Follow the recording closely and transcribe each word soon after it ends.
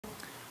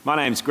My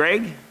name's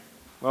Greg.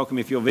 Welcome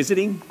if you're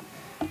visiting.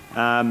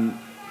 I'm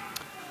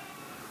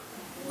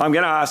going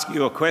to ask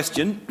you a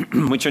question,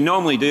 which I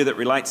normally do, that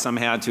relates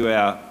somehow to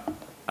our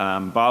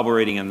Bible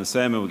reading and the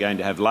sermon we're going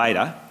to have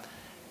later.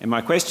 And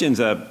my question's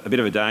a bit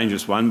of a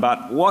dangerous one,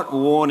 but what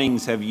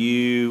warnings have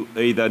you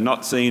either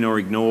not seen or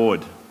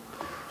ignored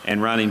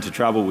and run into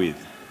trouble with?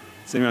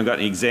 Has anyone got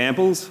any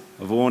examples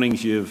of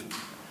warnings you've...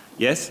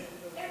 Yes?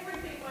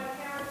 Everything my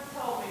parents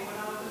told me when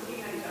I was a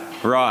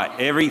teenager. Right,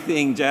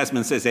 everything,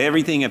 Jasmine says,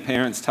 everything her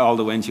parents told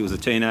her when she was a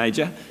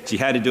teenager, she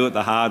had to do it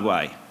the hard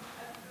way.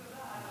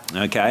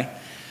 Okay.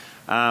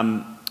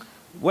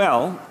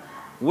 Well,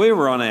 we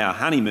were on our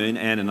honeymoon,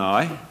 Anne and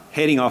I,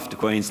 heading off to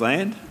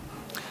Queensland,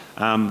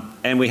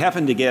 and we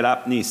happened to get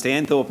up near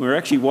Stanthorpe, and we were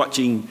actually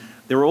watching,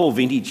 they were all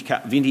vintage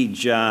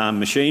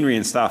machinery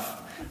and stuff.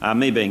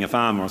 Me being a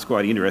farmer, I was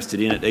quite interested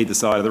in it, either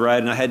side of the road,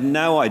 and I had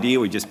no idea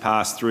we just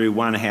passed through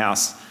one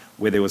house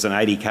where there was an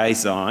 80k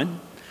sign.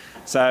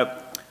 So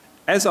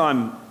as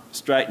I'm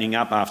straightening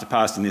up after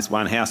passing this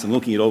one house and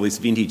looking at all this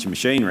vintage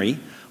machinery,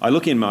 I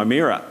look in my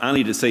mirror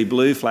only to see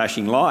blue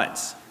flashing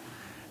lights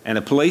and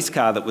a police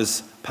car that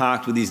was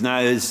parked with his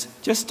nose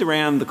just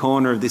around the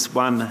corner of this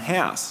one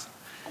house.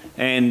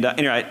 And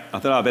anyway, I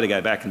thought I'd better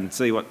go back and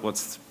see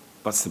what's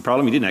the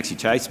problem. He didn't actually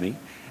chase me.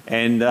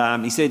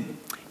 And he said,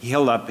 he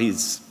held up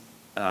his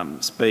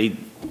speed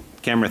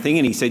camera thing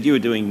and he said, "You were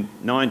doing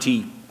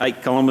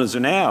 98 kilometres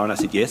an hour." And I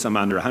said, "Yes, I'm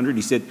under 100.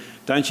 He said,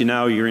 "Don't you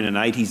know you're in an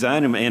 80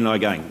 zone?" And I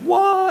going,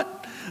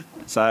 "What?"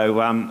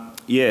 So,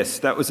 yes,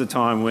 that was a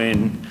time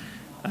when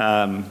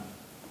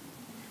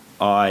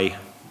I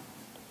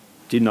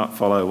did not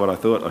follow what I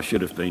thought I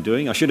should have been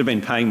doing. I should have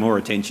been paying more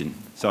attention.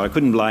 So I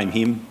couldn't blame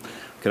him.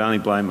 I could only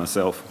blame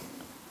myself.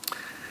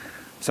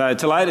 So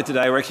later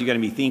today, we're actually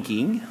going to be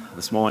thinking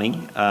this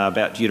morning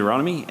about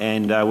Deuteronomy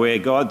and where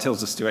God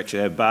tells us to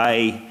actually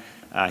obey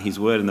his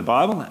word in the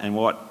Bible and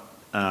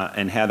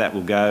and how that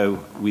will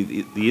go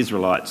with the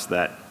Israelites who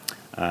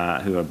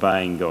are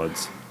obeying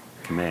God's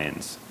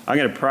commands. I'm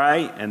going to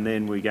pray and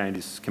then we're going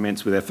to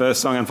commence with our first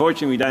song.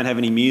 Unfortunately, we don't have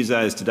any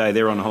musos today.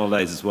 They're on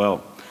holidays as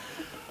well.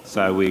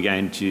 So we're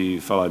going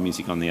to follow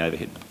music on the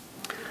overhead.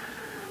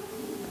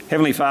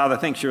 Heavenly Father,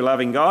 thanks you're a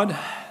loving God.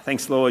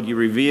 Thanks, Lord, you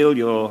reveal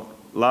your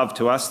love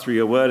to us through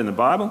your word in the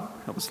Bible.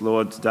 Help us,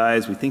 Lord, today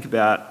as we think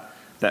about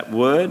that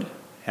word,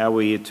 how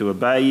we are to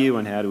obey you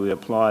and how do we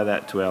apply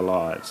that to our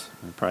lives.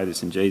 I pray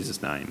this in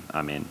Jesus' name.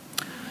 Amen.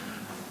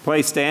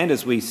 Please stand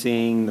as we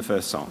sing the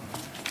first song.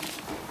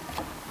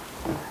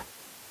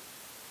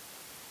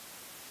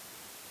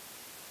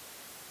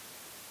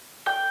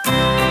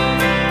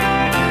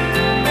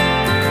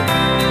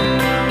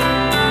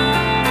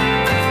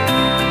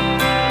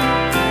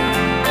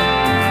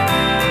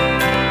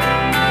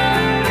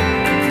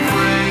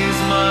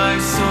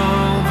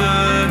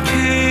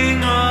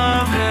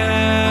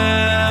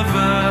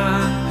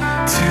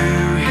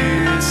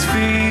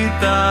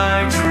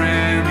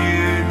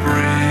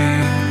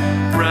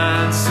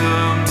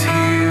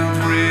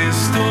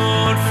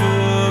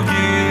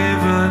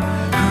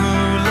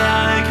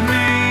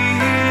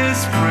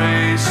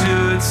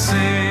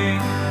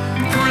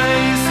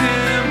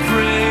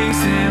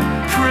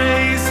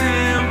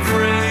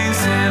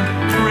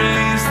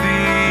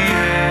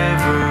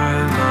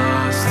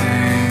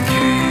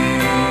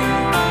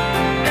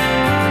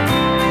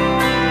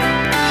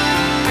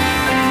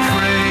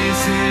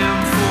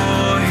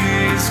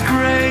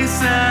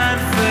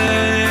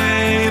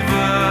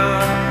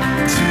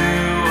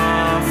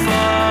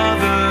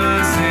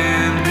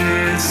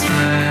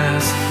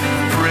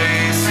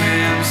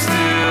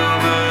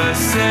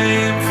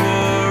 Same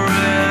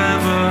forever.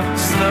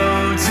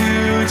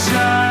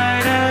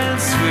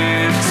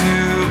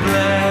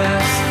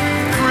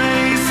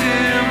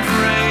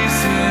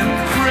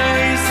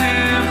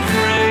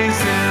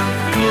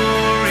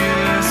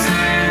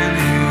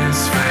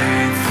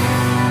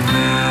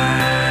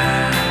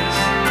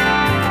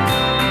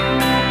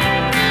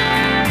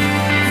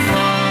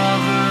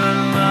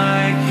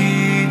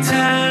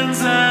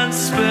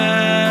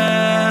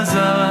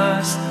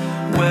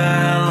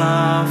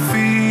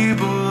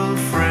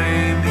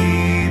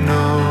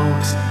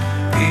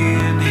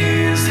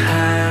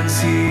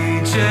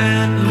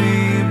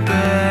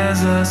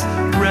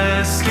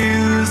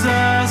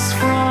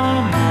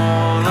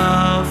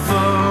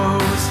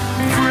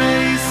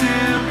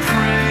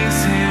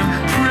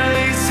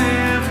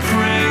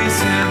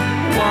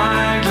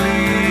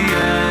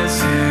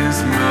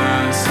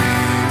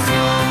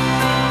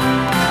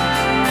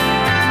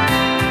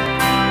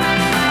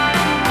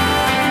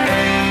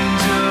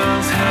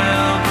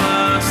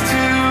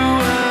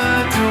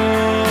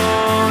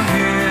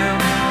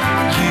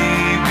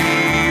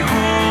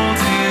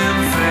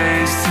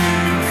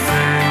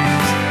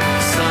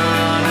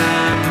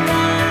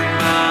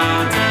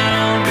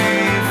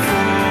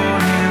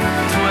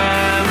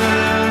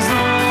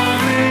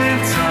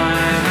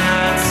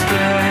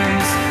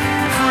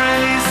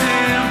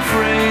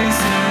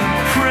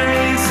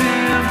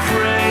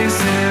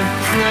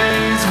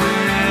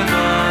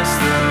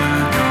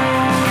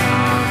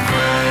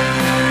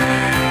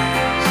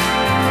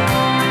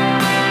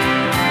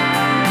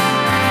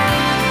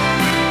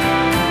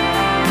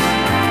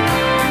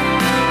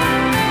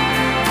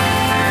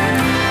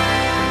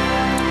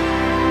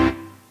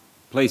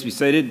 Please be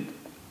seated.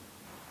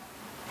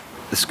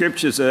 The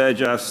scriptures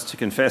urge us to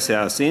confess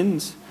our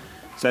sins.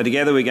 So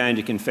together we're going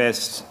to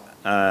confess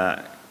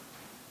a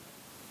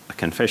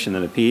confession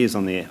that appears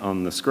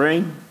on the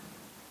screen.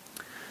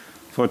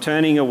 For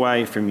turning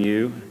away from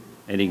you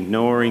and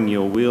ignoring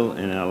your will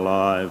in our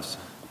lives,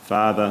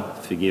 Father,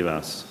 forgive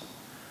us.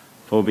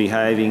 For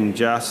behaving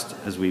just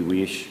as we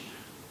wish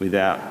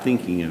without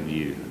thinking of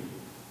you,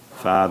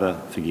 Father,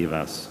 forgive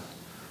us.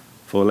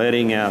 For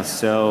letting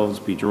ourselves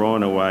be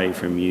drawn away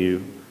from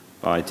you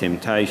by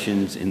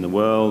temptations in the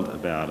world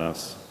about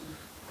us,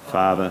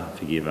 Father,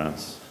 forgive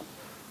us.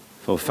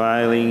 For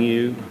failing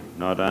you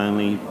not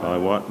only by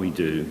what we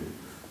do,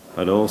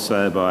 but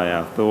also by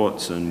our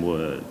thoughts and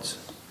words,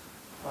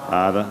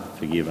 Father,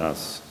 forgive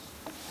us.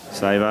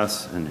 Save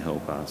us and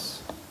help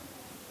us.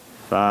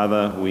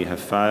 Father, we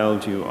have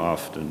failed you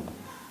often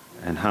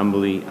and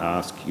humbly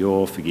ask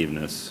your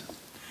forgiveness.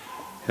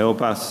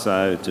 Help us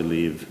so to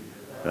live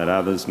that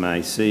others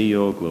may see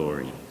your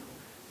glory.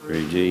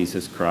 Through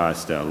Jesus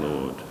Christ our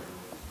Lord.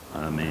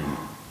 Amen.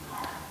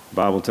 The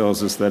Bible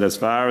tells us that as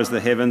far as the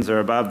heavens are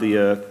above the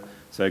earth,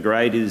 so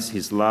great is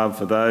his love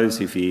for those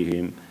who fear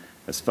him.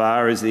 As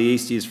far as the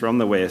east is from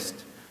the west,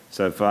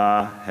 so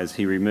far has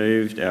he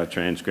removed our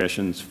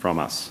transgressions from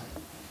us.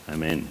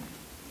 Amen.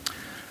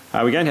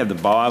 We're going to have the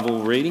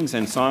Bible readings,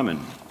 and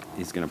Simon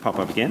is going to pop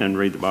up again and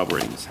read the Bible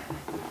readings.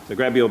 So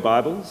grab your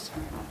Bibles.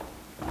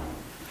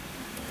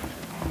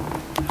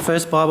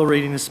 First Bible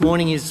reading this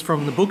morning is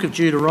from the book of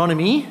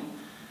Deuteronomy.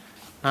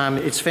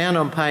 It's found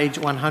on page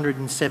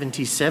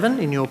 177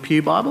 in your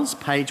pew Bibles,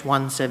 page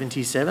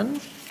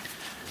 177.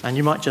 And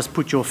you might just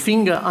put your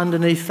finger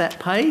underneath that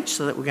page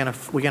so that we're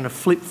going to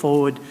flip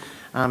forward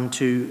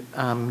to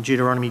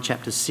Deuteronomy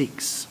chapter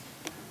 6.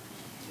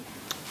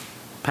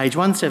 Page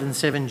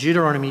 177,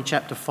 Deuteronomy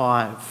chapter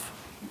 5.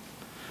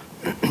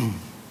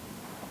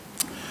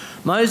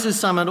 Moses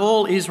summoned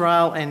all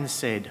Israel and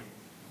said,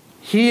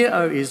 "Hear,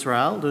 O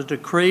Israel, the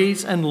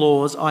decrees and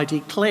laws I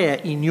declare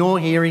in your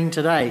hearing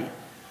today.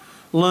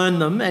 Learn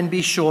them and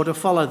be sure to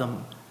follow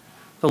them.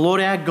 The Lord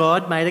our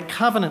God made a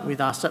covenant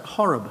with us at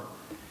Horeb.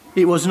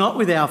 It was not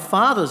with our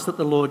fathers that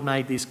the Lord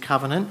made this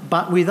covenant,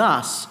 but with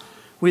us,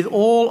 with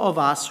all of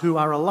us who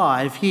are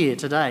alive here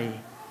today.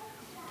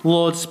 The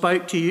Lord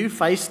spoke to you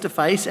face to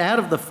face out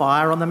of the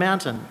fire on the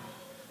mountain.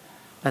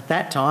 At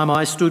that time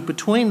I stood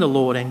between the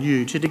Lord and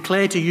you to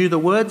declare to you the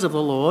words of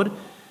the Lord,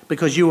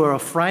 because you were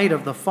afraid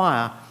of the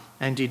fire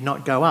and did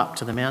not go up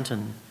to the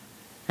mountain.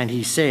 And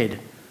he said,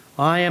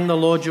 I am the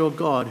Lord your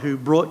God, who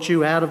brought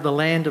you out of the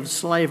land of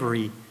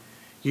slavery.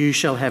 You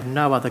shall have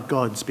no other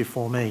gods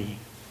before me."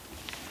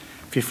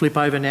 If you flip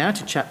over now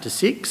to chapter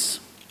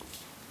 6,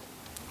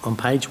 on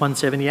page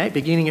 178,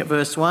 beginning at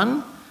verse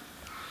 1.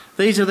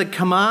 These are the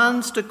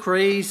commands,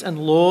 decrees and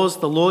laws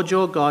the Lord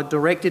your God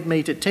directed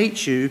me to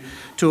teach you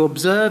to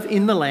observe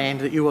in the land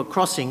that you are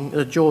crossing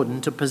the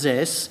Jordan to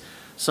possess,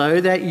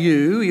 so that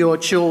you, your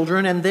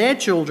children and their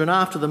children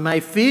after them may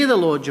fear the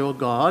Lord your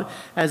God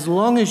as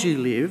long as you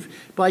live,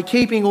 by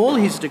keeping all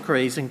his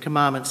decrees and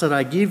commandments that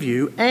I give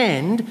you,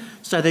 and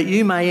so that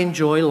you may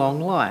enjoy long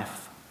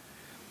life.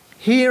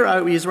 Hear,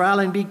 O Israel,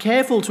 and be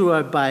careful to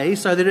obey,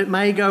 so that it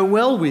may go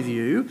well with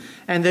you,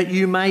 and that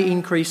you may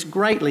increase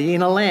greatly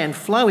in a land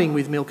flowing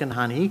with milk and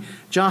honey,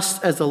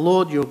 just as the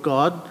Lord, the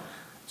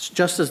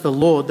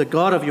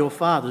God of your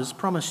fathers,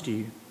 promised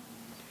you.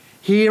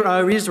 Hear,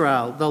 O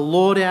Israel, the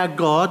Lord our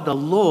God, the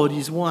Lord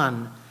is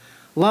one.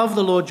 Love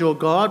the Lord your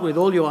God with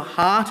all your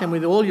heart and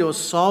with all your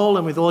soul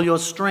and with all your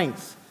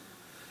strength.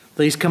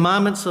 These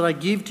commandments that I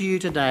give to you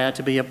today are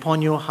to be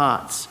upon your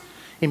hearts.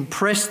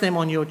 Impress them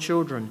on your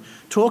children.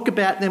 Talk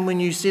about them when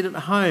you sit at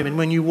home and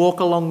when you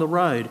walk along the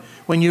road,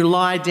 when you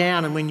lie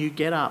down and when you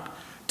get up.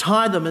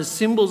 Tie them as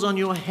symbols on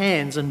your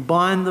hands and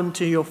bind them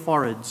to your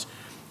foreheads.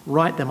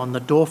 Write them on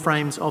the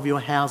doorframes of your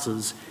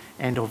houses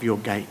and of your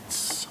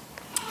gates.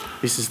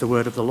 This is the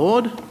word of the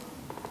Lord.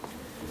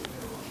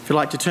 If you'd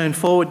like to turn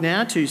forward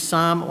now to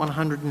Psalm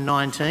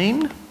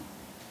 119.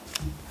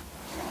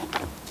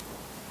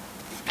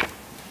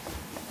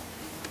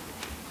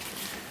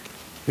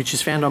 Which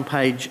is found on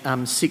page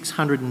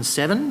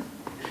 607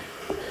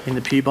 in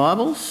the Pew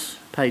Bibles,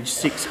 page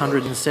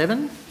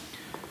 607,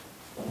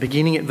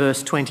 beginning at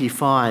verse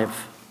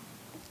 25.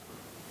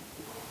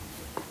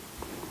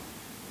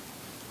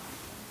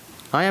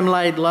 I am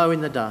laid low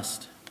in the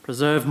dust.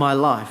 Preserve my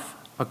life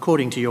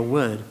according to your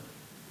word.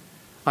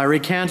 I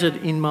recounted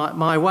in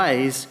my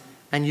ways,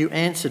 and you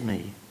answered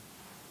me.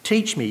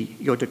 Teach me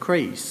your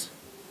decrees.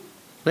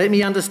 Let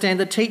me understand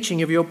the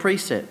teaching of your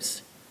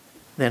precepts.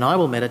 Then I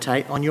will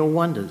meditate on your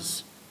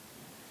wonders.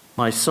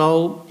 My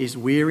soul is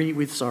weary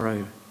with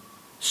sorrow.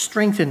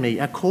 Strengthen me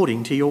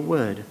according to your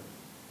word.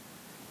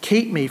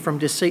 Keep me from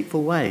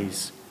deceitful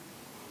ways.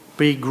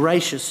 Be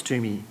gracious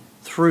to me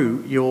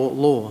through your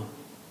law.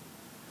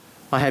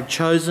 I have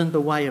chosen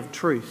the way of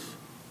truth.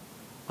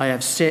 I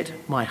have set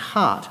my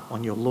heart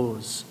on your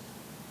laws.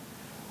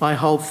 I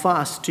hold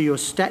fast to your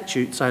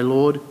statutes, O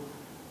Lord.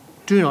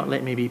 Do not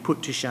let me be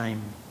put to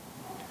shame.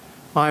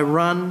 I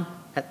run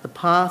at the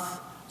path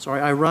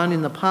I run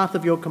in the path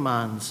of your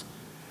commands,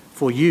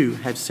 for you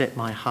have set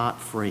my heart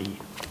free.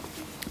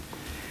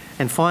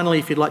 And finally,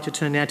 if you'd like to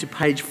turn now to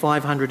page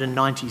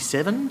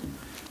 597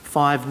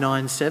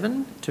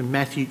 to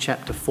Matthew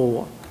chapter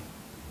 4.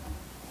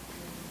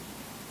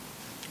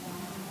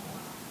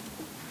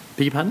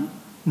 Beg your pardon?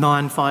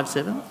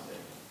 957?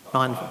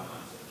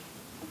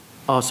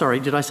 Oh, sorry,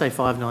 did I say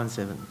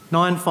 597?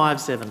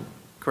 957,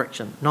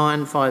 correction,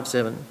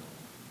 957.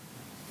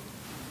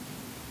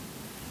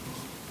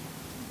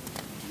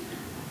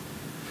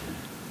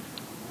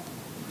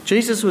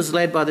 Jesus was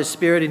led by the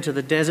Spirit into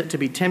the desert to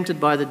be tempted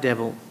by the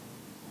devil.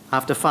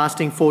 After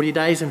fasting 40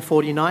 days and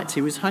 40 nights,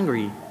 he was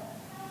hungry.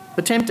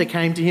 The tempter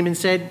came to him and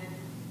said,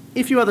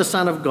 "If you are the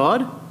Son of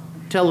God,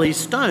 tell these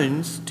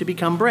stones to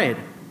become bread."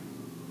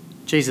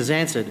 Jesus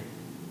answered,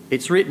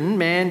 "It's written,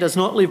 man does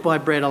not live by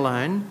bread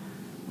alone,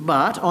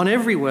 but on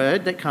every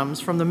word that comes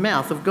from the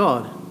mouth of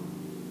God."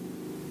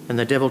 And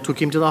the devil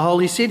took him to the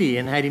holy city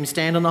and had him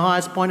stand on the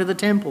highest point of the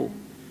temple.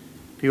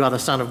 "If you are the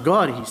Son of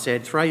God," he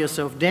said, "throw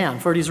yourself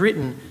down, for it is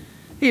written,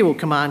 he will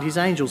command his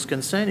angels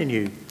concerning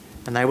you,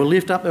 and they will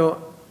lift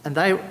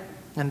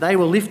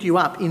you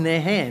up in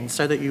their hands,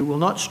 so that you will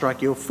not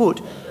strike your foot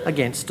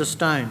against a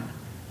stone."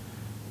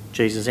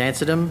 Jesus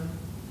answered him,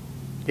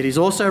 "It is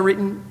also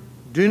written,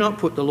 do not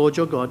put the Lord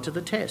your God to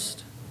the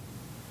test."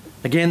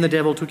 Again the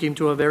devil took him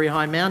to a very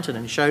high mountain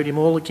and showed him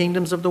all the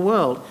kingdoms of the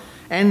world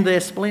and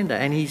their splendour.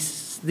 "And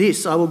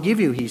this I will give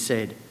you," he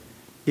said,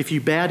 "if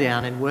you bow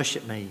down and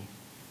worship me."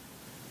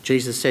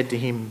 Jesus said to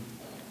him,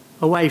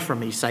 "Away from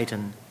me,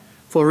 Satan,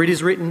 for it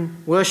is written,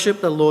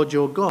 worship the Lord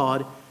your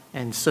God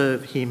and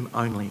serve him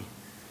only."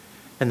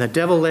 And the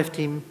devil left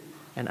him,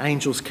 and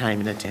angels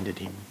came and attended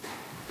him.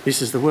 This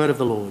is the word of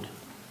the Lord.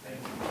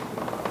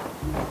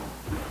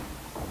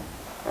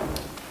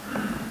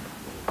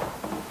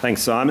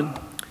 Thanks, Simon.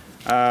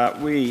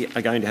 We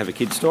are going to have a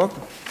kids' talk.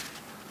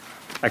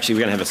 Actually,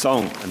 we're going to have a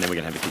song and then we're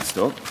going to have a kids'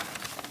 talk.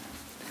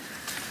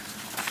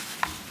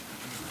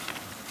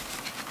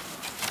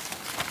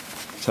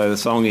 So the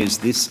song is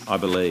 "This I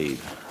Believe."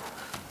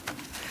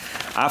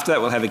 After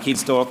that, we'll have a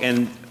kids' talk,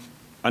 and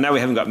I know we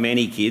haven't got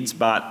many kids,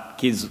 but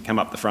kids, come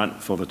up the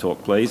front for the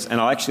talk, please.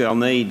 And I'll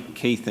need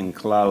Keith and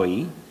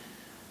Chloe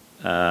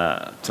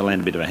to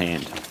lend a bit of a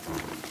hand.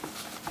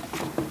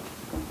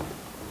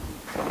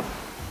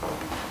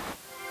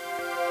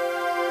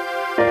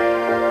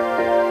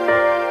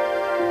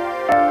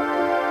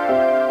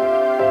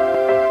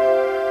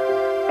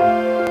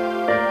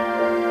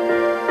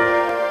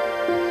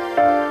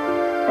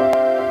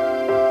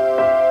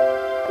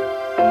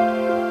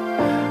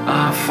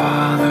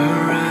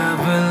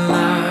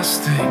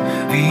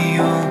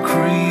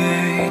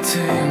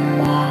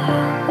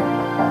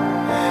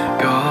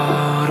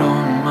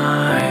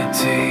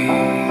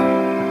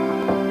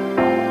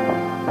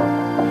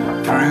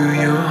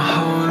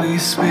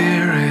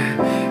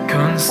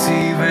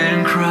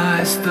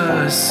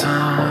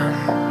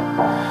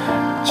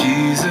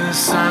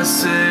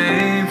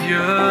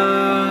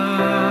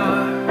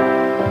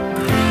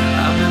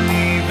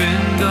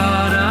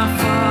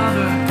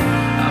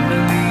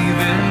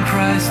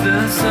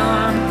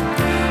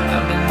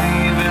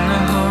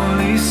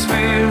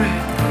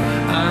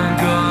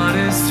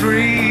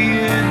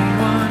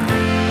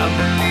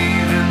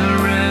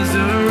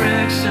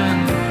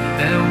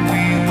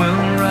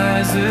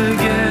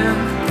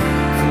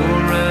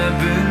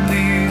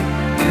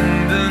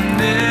 In the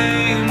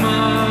name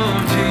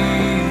of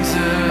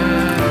Jesus.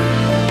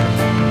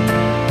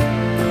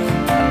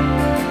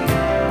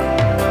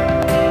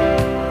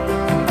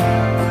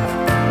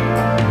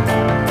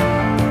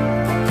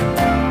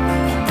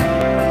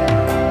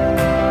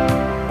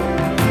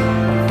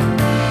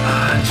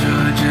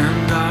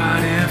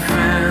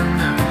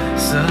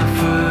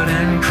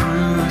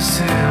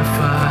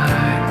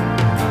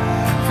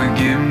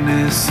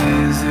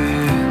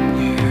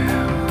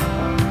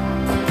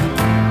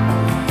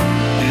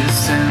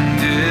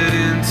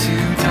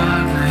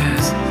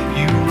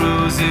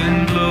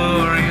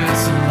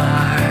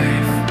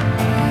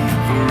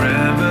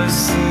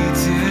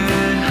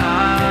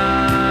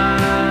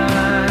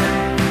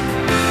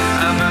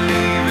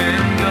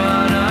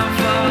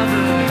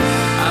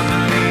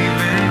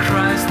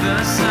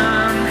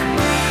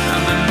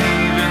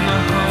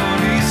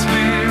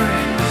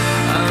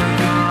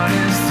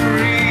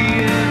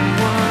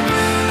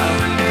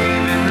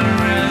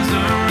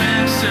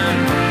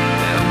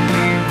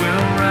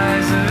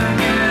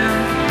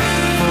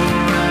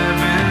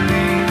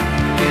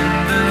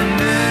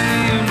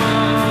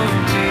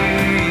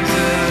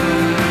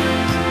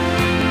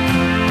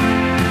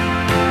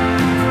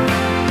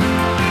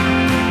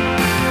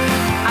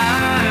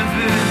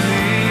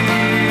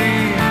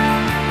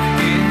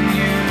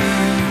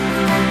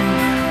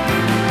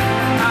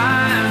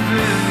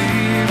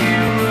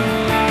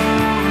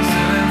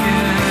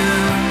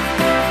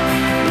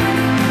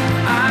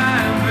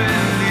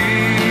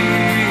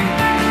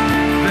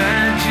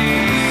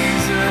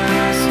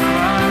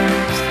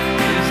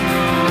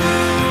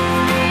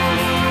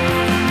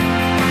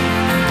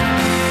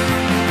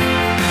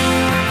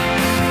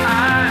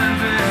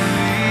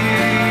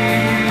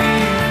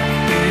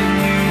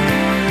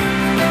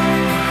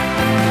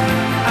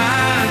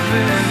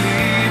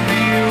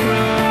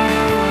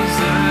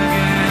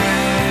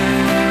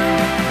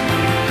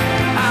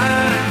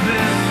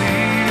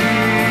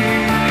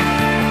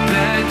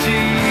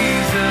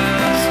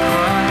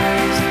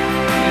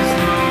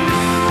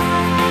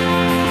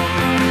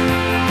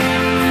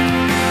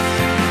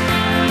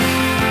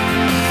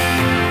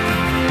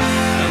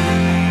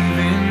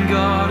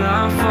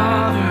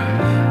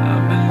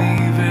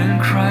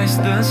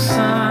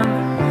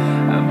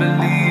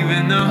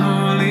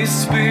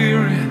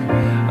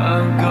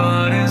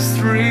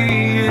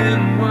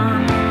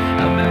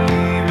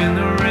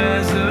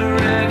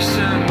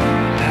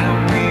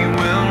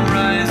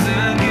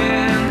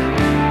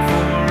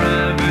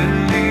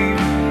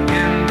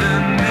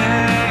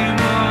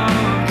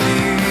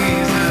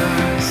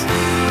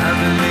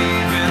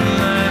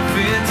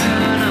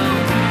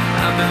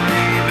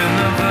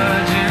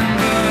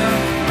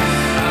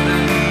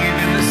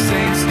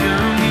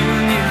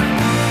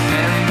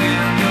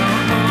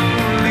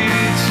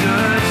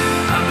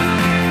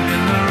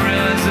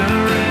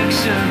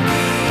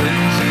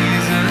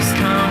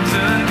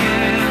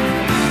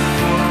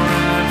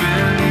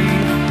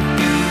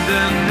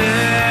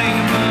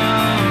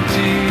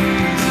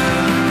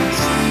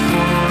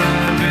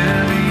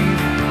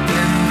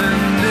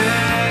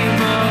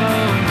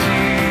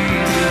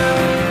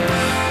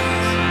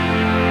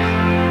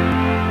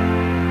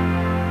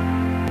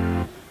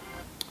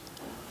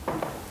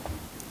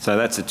 So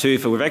that's a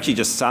twofer. We've actually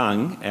just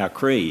sung our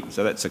creed.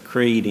 So that's a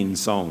creed in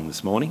song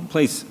this morning.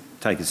 Please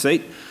take a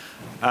seat.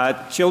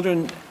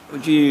 Children,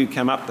 would you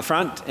come up the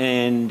front,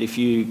 and if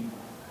a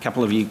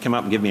couple of you come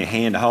up and give me a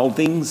hand to hold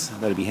things,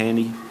 that'd be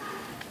handy.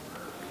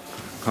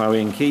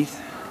 Chloe and Keith.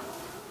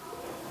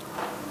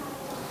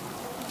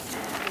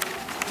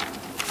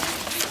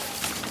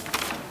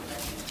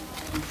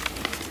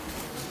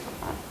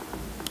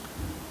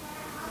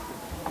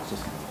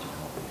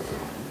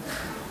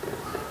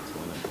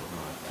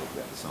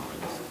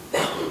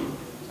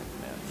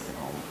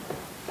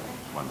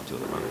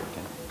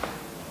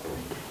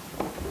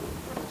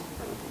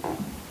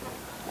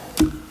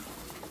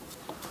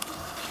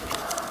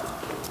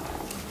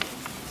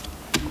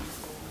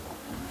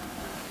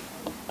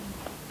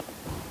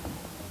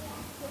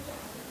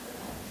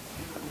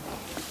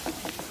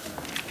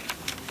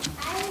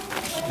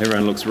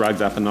 Everyone looks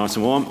rugged up and nice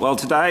and warm. Well,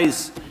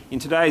 in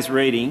today's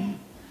reading,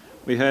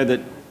 we heard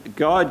that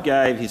God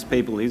gave his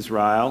people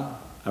Israel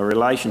a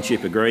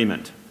relationship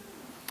agreement,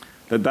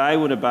 that they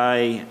would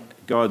obey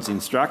God's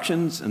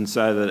instructions and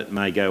so that it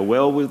may go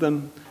well with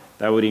them.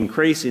 They would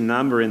increase in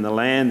number in the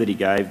land that he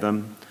gave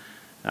them,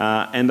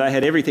 and they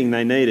had everything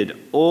they needed.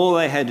 All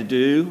they had to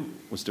do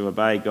was to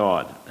obey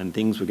God, and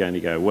things were going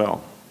to go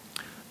well.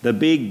 The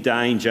big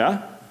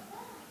danger,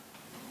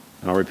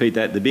 I'll repeat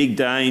that, the big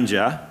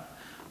danger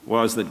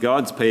was that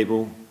God's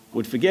people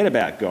would forget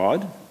about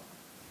God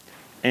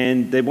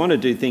and they'd want to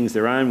do things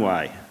their own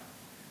way,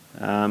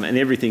 and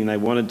everything they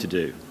wanted to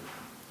do.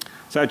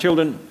 So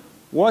children,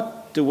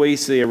 what do we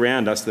see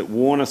around us that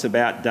warn us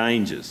about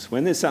dangers?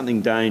 When there's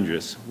something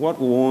dangerous, what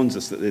warns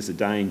us that there's a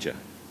danger?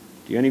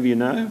 Do any of you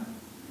know?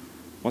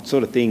 What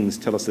sort of things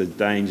tell us there's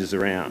dangers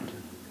around?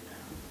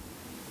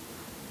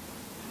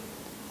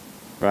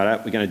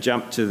 Right, we're going to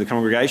jump to the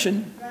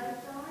congregation.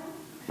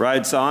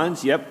 Road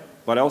signs, yep.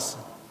 What else?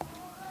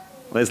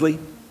 Leslie?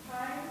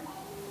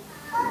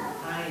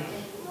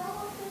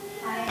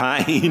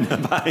 Pain.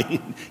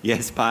 Pain.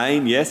 Yes,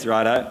 pain. Yes,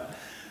 righto.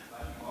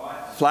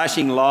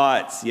 Flashing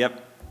lights.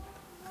 Yep.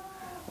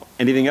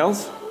 Anything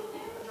else?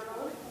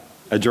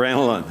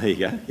 Adrenaline. There you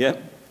go.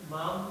 Yep.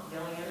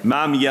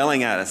 Mum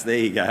yelling at us. There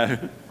you go.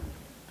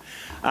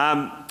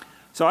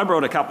 So I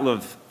brought a couple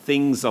of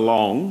things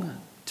along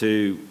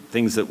to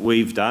things that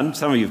we've done.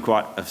 Some of you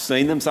have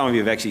seen them. Some of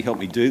you have actually helped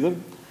me do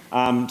them.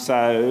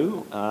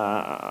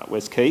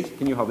 Where's Keith?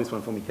 Can you hold this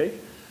one for me,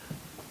 Keith?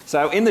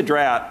 So in the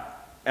drought,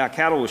 our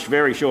cattle were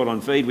very short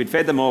on feed. We'd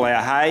fed them all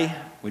our hay.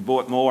 We'd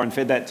bought more and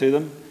fed that to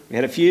them. We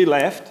had a few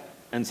left,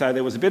 and so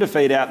there was a bit of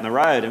feed out in the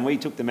road, and we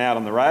took them out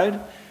on the road,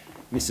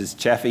 Mrs.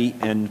 Chaffee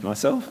and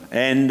myself,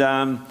 and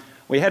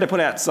we had to put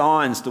out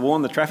signs to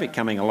warn the traffic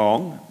coming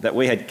along that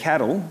we had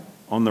cattle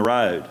on the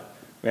road.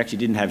 We actually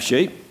didn't have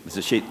sheep. There's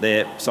a sheep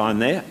there, sign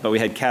there, but we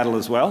had cattle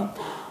as well.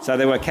 So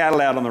there were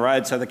cattle out on the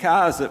road, so the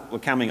cars that were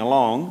coming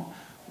along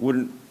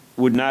would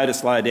know to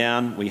slow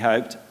down, we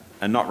hoped,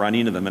 and not run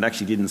into them. It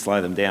actually didn't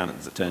slow them down,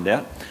 as it turned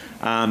out.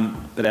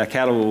 But our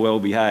cattle were well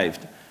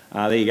behaved.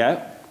 There you go.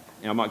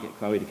 Now, I might get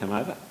Chloe to come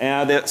over.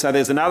 So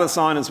there's another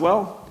sign as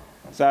well.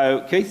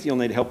 So Keith, you'll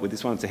need help with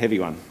this one. It's a heavy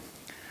one.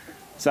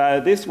 So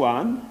this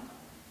one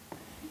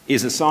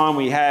is a sign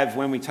we have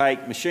when we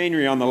take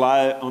machinery on the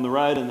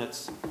road, and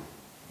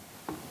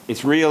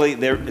it's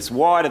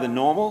wider than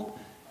normal.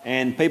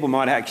 And people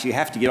might actually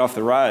have to get off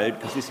the road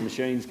because this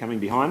machine's coming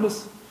behind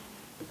us.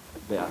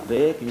 About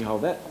there, can you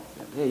hold that?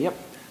 About there, yep.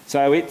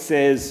 So it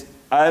says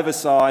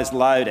oversized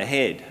load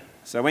ahead.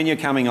 So when you're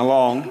coming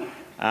along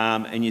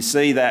and you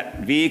see that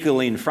vehicle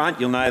in front,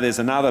 you'll know there's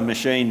another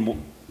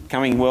machine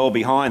coming well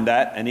behind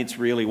that, and it's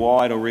really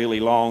wide or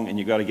really long, and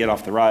you've got to get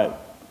off the road.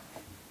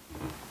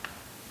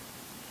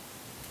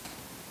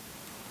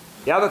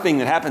 The other thing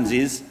that happens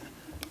is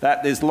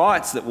that there's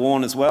lights that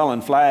warn as well,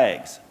 and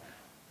flags.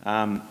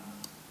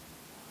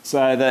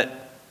 So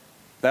that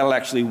that'll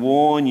actually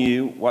warn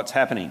you what's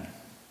happening.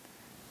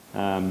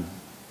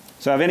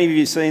 So have any of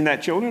you seen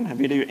that, children?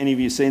 Have any of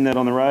you seen that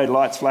on the road,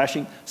 lights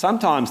flashing?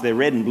 Sometimes they're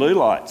red and blue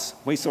lights.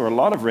 We saw a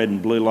lot of red and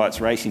blue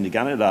lights racing to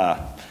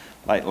Gunnedah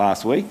late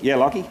last week. Yeah,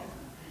 Lockie?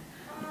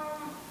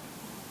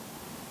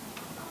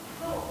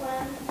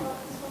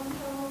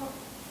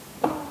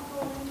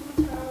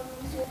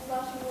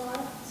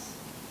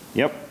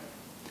 Yep.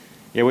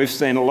 Yeah, we've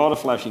seen a lot of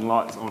flashing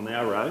lights on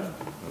our road.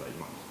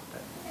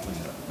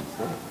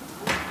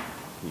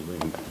 Can you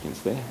lean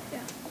against there?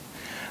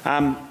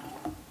 Yeah.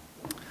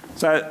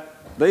 So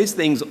these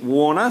things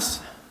warn us,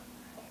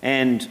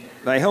 and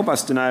they help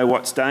us to know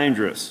what's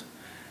dangerous.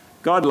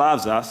 God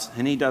loves us,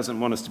 and he doesn't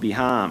want us to be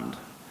harmed.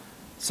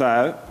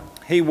 So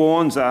he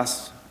warns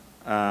us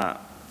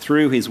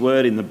through his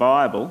word in the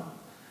Bible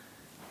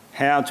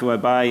how to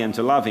obey and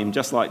to love him,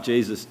 just like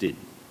Jesus did.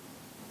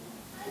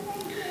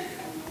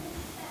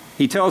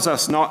 He tells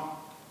us not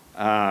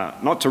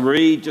to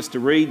read, just to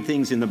read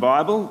things in the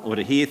Bible or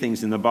to hear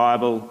things in the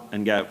Bible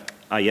and go,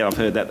 oh yeah, I've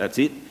heard that, that's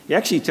it. He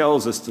actually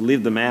tells us to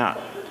live them out.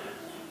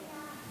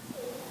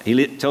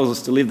 He tells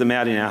us to live them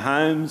out in our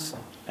homes,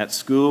 at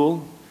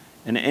school,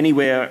 and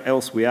anywhere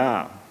else we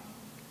are.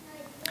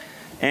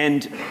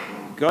 And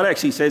God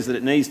actually says that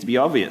it needs to be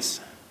obvious.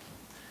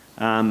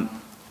 It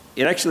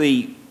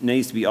actually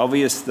needs to be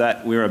obvious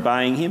that we're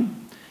obeying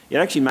him. It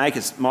actually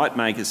might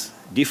make us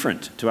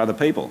different to other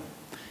people.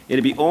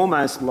 It'd be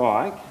almost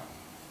like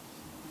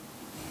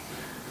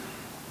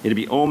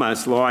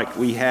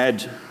we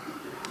had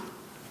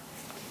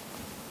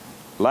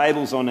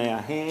labels on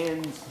our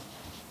hands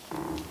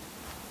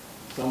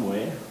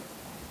somewhere.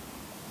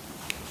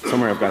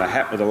 Somewhere I've got a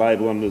hat with a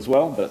label on it as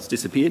well, but it's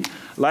disappeared.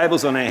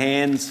 Labels on our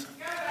hands.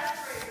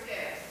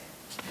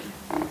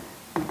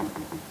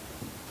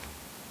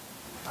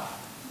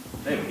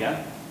 There we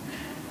go.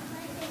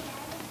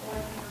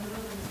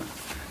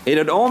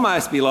 It'd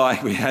almost be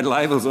like we had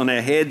labels on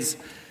our heads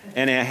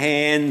and our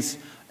hands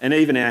and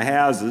even our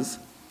houses,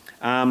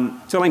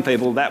 telling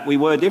people that we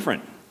were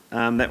different,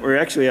 that we're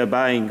actually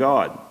obeying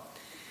God.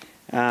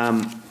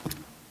 The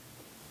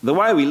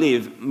way we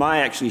live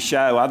may actually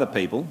show other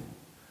people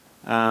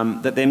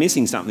that they're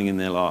missing something in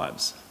their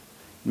lives.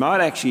 It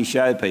might actually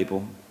show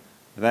people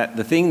that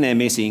the thing they're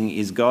missing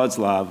is God's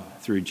love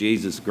through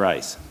Jesus'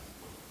 grace.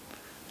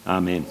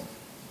 Amen.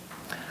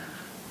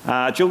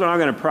 Children, I'm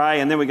going to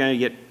pray and then we're going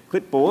to get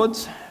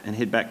clipboards and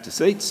head back to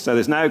seats. So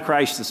there's no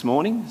creche this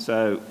morning,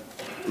 so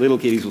little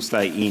kiddies will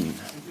stay in.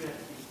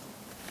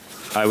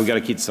 Oh, we've got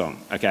a kids' song.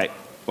 Okay,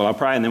 well, I'll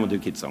pray and then we'll do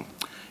kids' song.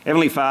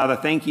 Heavenly Father,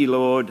 thank you,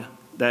 Lord,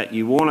 that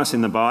you warn us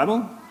in the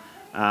Bible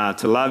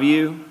to love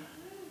you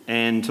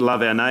and to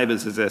love our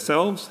neighbours as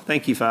ourselves.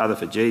 Thank you, Father,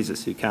 for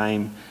Jesus who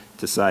came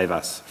to save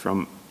us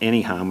from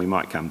any harm we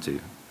might come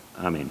to.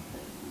 Amen.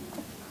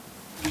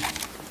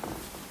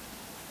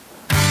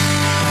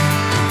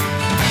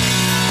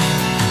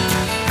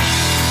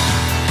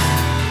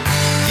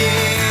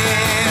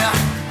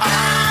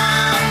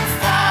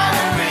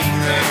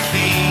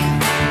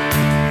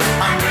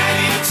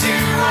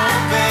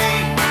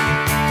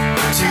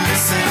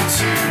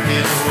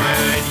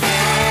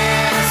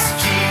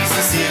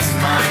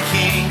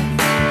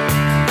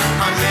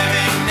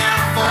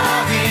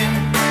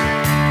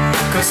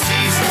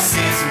 Jesus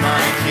is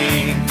my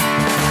King.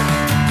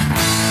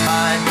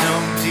 I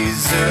don't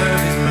deserve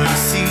his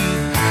mercy,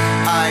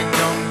 I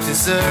don't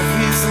deserve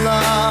his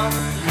love,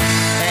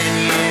 and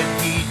yet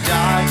he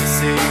died to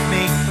save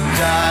me,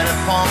 died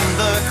upon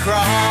the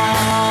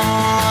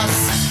cross.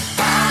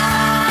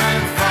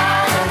 I'm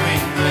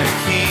following the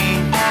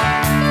King,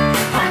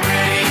 I'm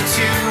ready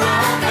to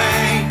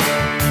obey,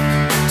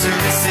 to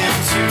listen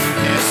to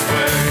his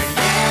word.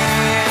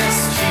 Yes,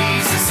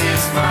 Jesus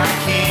is my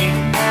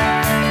King.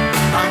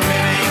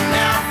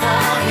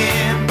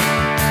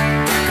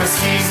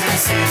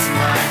 Jesus is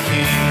my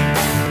King.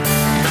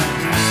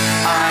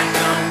 I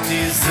don't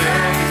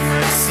deserve his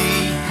mercy,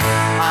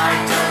 I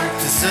don't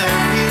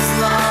deserve his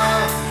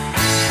love,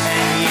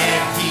 and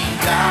yet he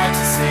died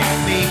to save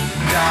me,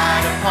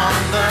 died upon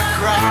the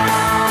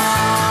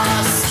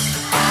cross.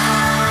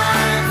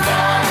 I'm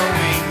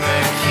following the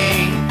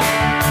King,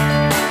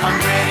 I'm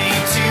ready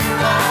to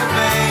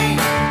obey,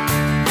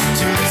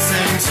 to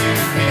listen to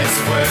his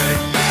word.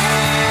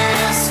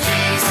 Yes,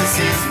 Jesus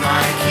is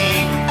my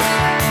King.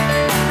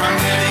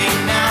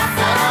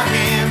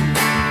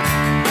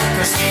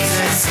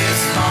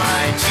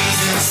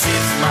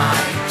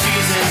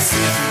 Jesus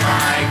is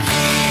my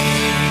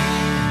King.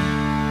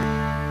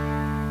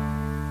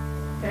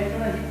 Okay, do you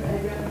want to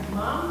grab his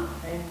mum?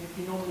 And if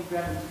you normally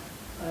grab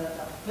a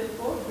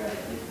clipboard, grab a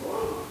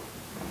clipboard.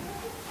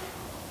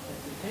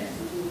 That's the test.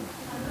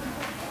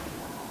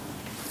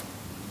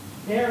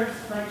 Parents,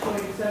 make sure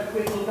you just have a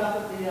quick look up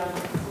at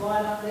the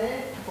slide up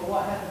there for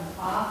what happens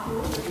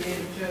afterwards at the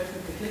end of church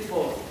with the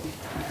clipboard.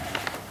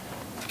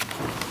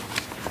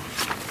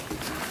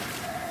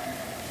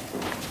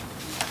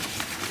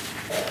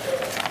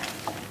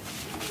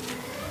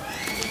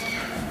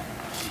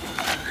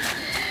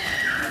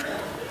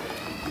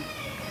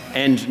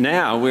 And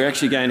now we're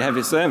actually going to have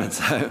a sermon.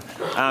 So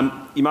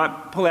you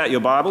might pull out your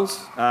Bibles.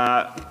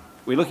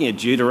 We're looking at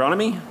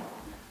Deuteronomy.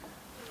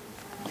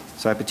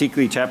 So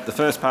particularly the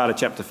first part of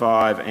chapter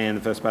 5 and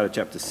the first part of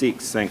chapter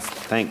 6.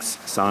 Thanks,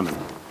 Simon.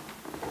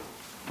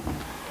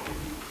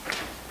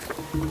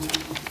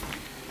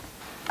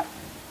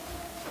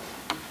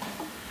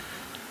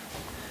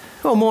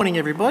 Well, morning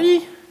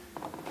everybody.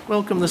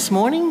 Welcome this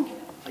morning.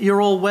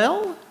 You're all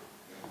well?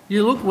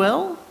 You look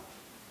well?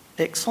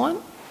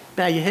 Excellent.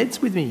 Bow your heads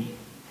with me.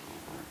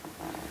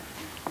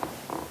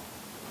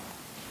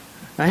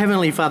 Our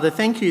Heavenly Father,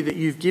 thank you that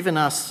you've given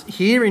us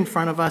here in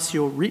front of us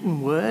your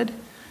written word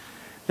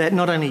that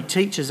not only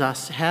teaches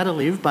us how to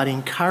live but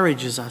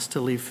encourages us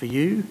to live for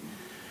you.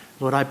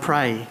 Lord, I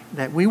pray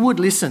that we would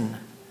listen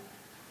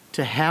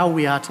to how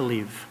we are to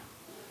live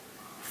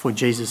for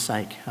Jesus'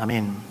 sake.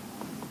 Amen.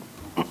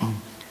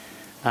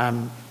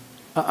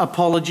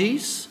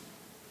 Apologies.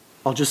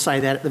 I'll just say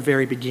that at the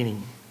very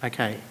beginning.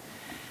 Okay.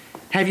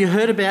 Have you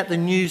heard about the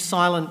new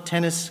silent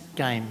tennis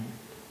game?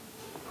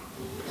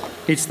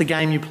 It's the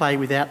game you play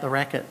without the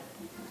racket.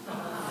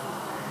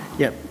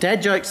 Yep,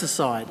 dad jokes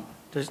aside.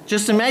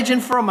 Just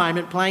imagine for a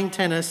moment playing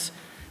tennis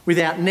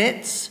without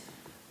nets,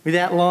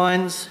 without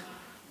lines,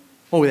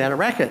 or without a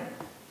racket.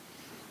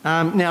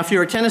 Now, if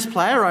you're a tennis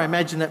player, I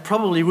imagine that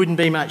probably wouldn't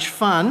be much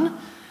fun.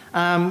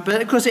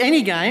 But of course,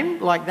 any game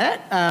like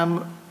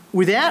that,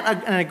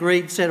 without an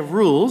agreed set of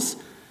rules,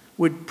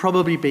 would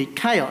probably be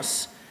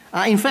chaos.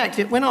 In fact,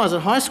 when I was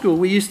at high school,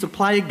 we used to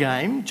play a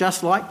game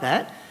just like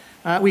that.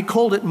 We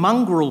called it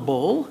mongrel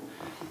ball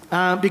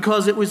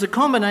because it was a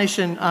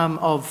combination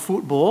of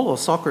football, or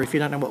soccer if you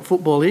don't know what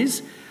football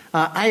is,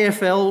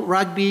 AFL,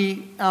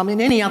 rugby,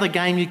 and any other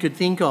game you could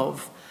think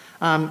of.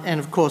 And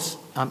of course,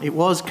 it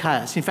was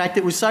chaos. In fact,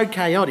 it was so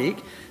chaotic,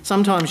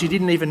 sometimes you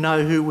didn't even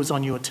know who was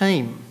on your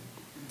team.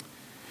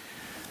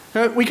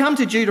 So we come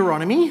to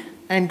Deuteronomy,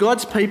 and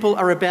God's people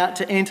are about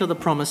to enter the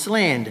promised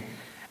land.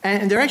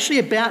 And they're actually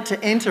about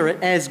to enter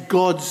it as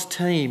God's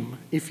team,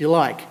 if you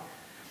like.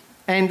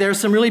 And there are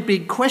some really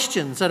big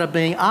questions that are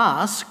being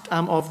asked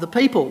of the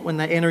people when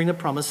they're entering the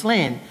promised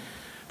land.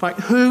 Like,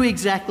 who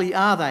exactly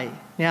are they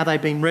now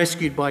they've been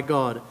rescued by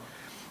God?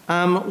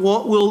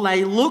 What will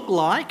they look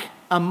like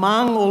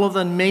among all of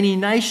the many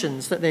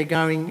nations that they're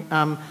going,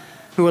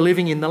 who are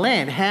living in the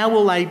land? How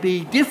will they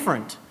be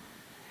different?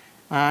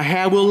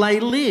 How will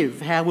they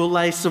live? How will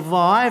they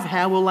survive?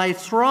 How will they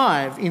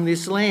thrive in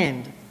this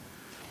land?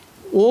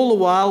 All the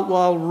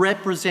while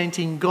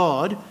representing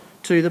God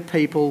to the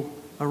people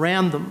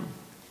around them.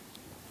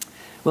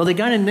 Well, they're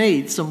going to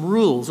need some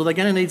rules, or they're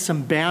going to need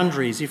some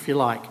boundaries, if you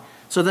like,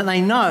 so that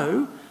they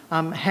know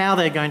how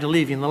they're going to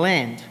live in the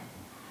land.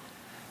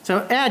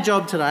 So our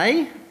job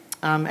today,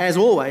 as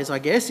always, I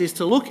guess, is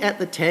to look at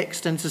the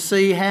text and to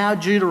see how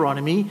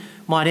Deuteronomy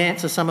might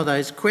answer some of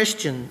those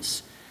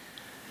questions.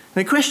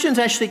 The questions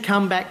actually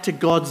come back to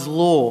God's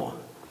law.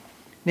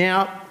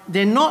 Now,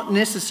 they're not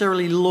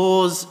necessarily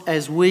laws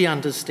as we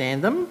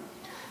understand them,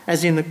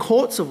 as in the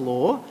courts of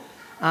law.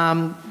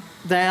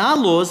 They are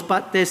laws,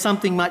 but there's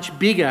something much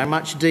bigger,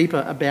 much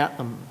deeper about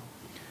them.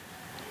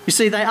 You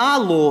see, they are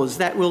laws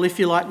that will, if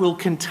you like, will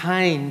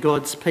contain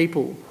God's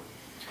people.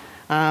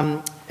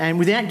 And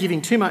without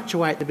giving too much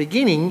away at the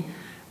beginning,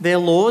 they're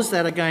laws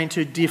that are going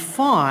to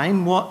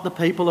define what the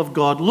people of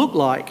God look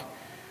like.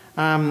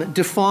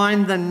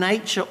 Define the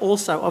nature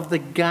also of the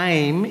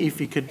game, if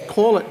you could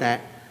call it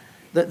that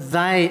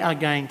they are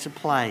going to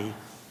play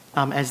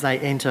as they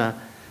enter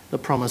the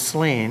promised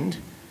land,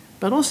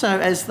 but also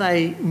as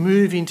they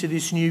move into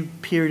this new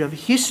period of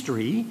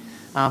history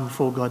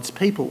for God's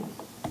people.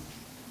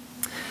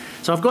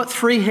 So I've got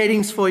 3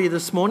 headings for you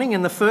this morning,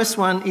 and the first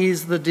one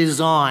is the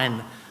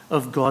design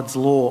of God's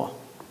law.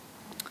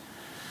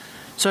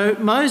 So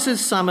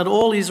Moses summoned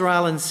all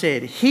Israel and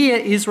said, "Hear,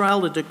 Israel,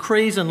 the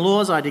decrees and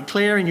laws I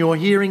declare in your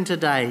hearing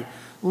today.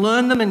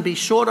 Learn them and be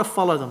sure to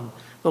follow them.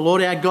 The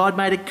Lord our God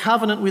made a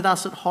covenant with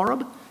us at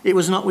Horeb. It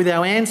was not with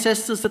our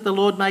ancestors that the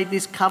Lord made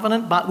this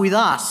covenant, but with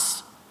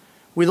us,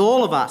 with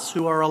all of us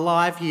who are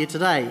alive here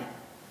today.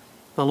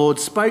 The Lord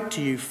spoke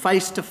to you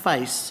face to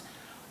face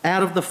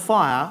out of the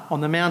fire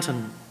on the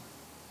mountain."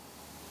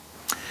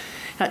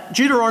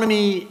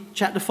 Deuteronomy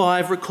chapter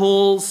 5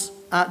 recalls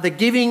the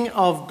giving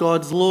of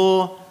God's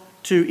law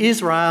to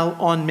Israel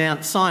on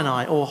Mount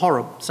Sinai, or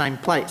Horeb, same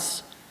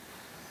place.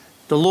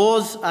 The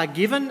laws are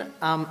given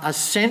a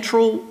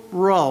central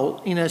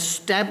role in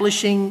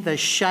establishing the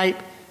shape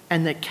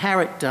and the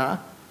character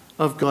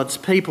of God's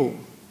people.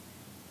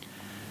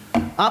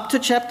 Up to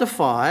chapter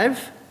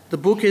 5, the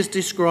book has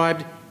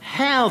described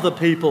how the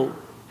people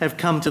have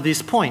come to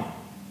this point.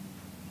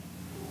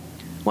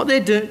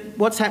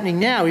 What's happening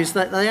now is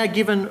that they are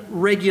given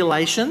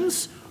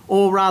regulations,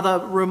 or rather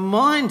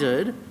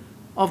reminded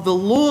of the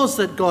laws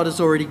that God has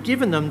already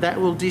given them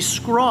that will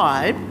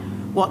describe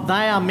what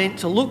they are meant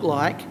to look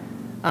like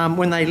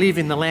when they live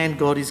in the land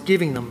God is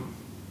giving them.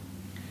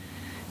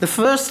 The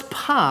first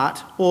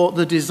part, or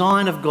the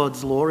design of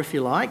God's law, if you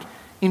like,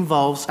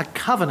 involves a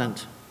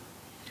covenant.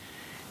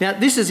 Now,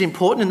 this is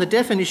important, and the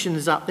definition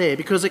is up there,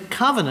 because a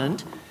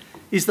covenant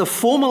is the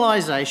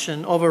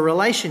formalisation of a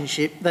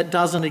relationship that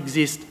doesn't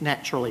exist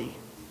naturally.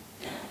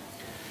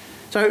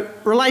 So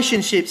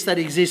relationships that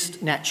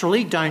exist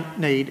naturally don't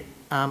need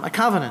a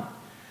covenant.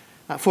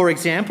 For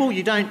example,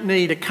 you don't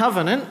need a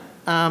covenant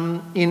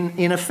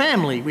in a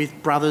family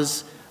with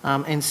brothers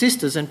and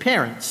sisters and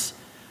parents.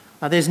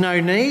 There's no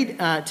need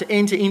to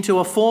enter into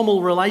a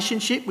formal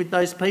relationship with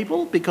those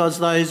people because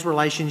those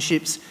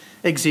relationships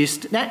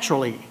exist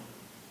naturally.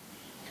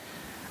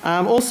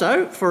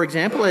 Also, for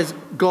example, as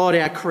God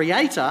our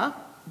Creator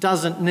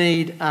doesn't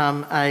need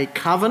a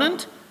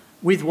covenant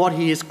with what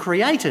he has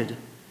created.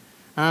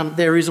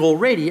 There is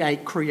already a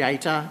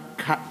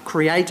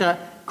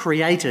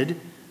creator-created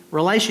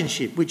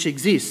relationship which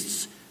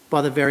exists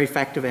by the very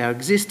fact of our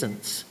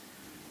existence.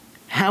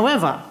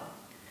 However,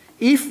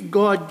 if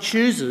God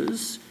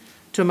chooses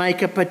to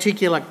make a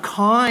particular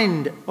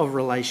kind of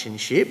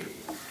relationship,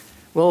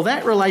 well,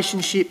 that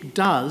relationship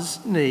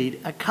does need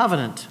a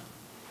covenant.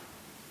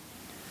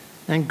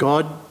 And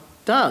God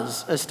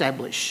does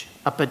establish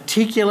a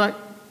particular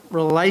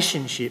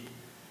relationship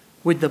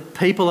with the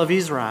people of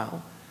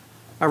Israel,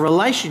 a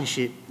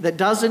relationship that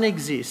doesn't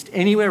exist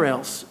anywhere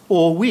else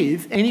or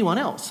with anyone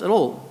else at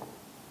all.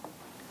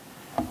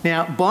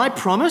 Now, by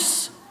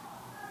promise,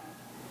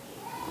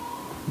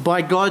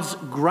 By God's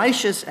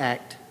gracious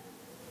act,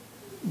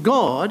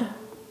 God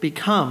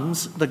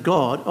becomes the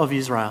God of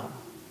Israel.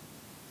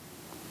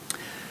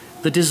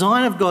 The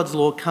design of God's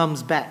law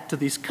comes back to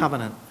this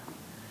covenant.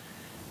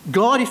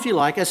 God, if you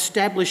like,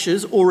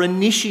 establishes or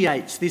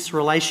initiates this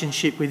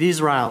relationship with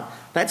Israel.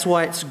 That's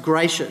why it's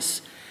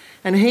gracious.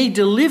 And he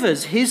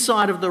delivers his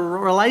side of the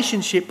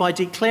relationship by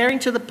declaring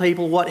to the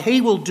people what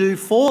he will do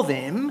for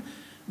them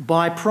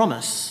by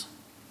promise.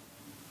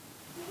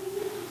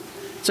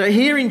 So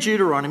here in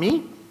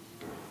Deuteronomy,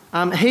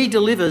 he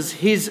delivers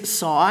his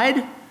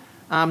side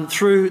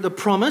through the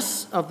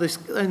promise of this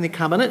in the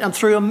covenant and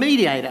through a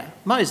mediator,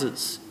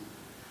 Moses.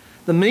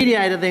 The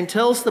mediator then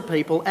tells the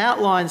people,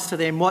 outlines to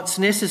them what's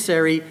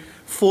necessary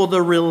for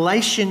the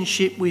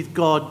relationship with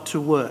God to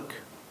work.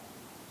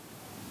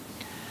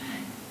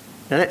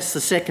 Now that's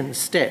the second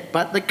step.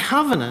 But the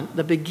covenant,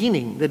 the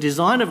beginning, the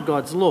design of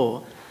God's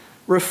law,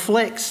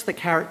 reflects the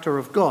character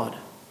of God.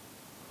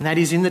 And that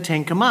is in the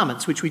Ten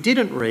Commandments, which we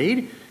didn't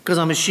read because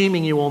I'm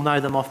assuming you all know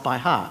them off by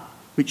heart,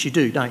 which you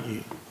do, don't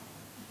you?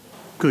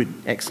 Good,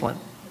 excellent.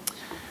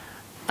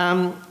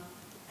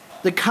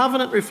 The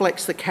covenant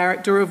reflects the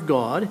character of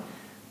God,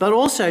 but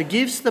also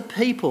gives the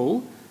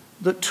people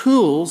the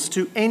tools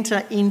to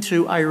enter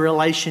into a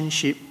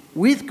relationship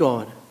with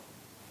God.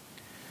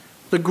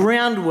 The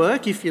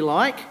groundwork, if you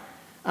like,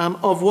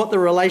 of what the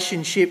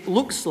relationship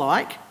looks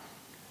like,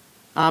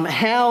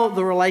 how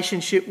the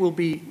relationship will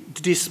be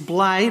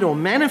displayed or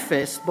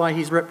manifest by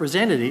his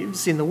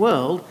representatives in the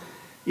world,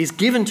 is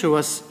given to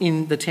us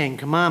in the Ten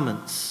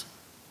Commandments.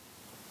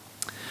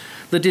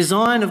 The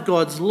design of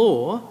God's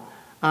law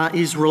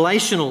is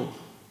relational.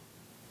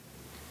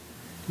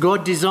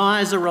 God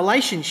desires a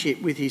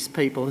relationship with his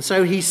people, and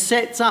so he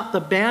sets up the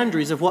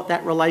boundaries of what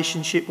that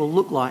relationship will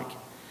look like.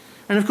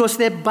 And of course,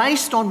 they're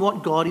based on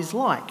what God is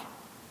like.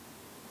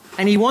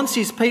 And he wants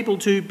his people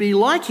to be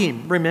like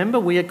him. Remember,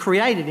 we are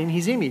created in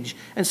his image,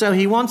 and so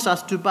he wants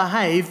us to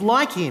behave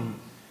like him.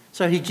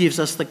 So he gives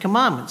us the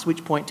commandments,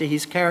 which point to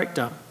his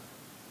character.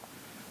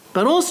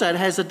 But also it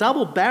has a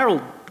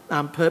double-barreled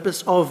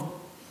purpose of,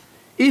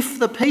 if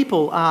the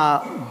people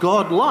are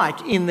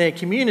God-like in their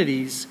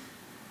communities,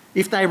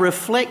 if they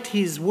reflect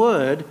his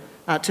word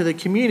to the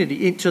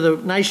community, to the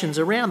nations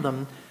around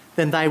them,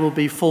 then they will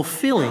be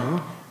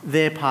fulfilling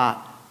their part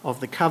of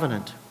the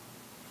covenant.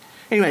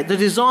 Anyway, the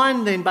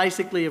design then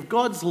basically of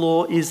God's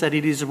law is that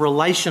it is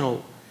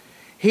relational.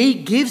 He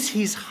gives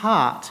his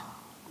heart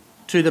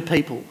to the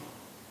people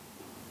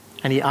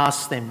and he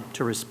asks them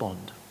to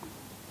respond.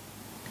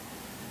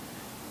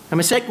 And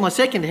my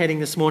second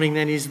heading this morning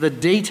then is the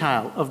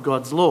detail of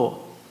God's law.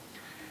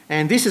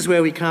 And this is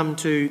where we come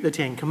to the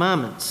Ten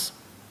Commandments.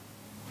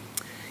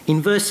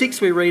 In verse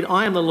 6 we read,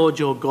 "I am the Lord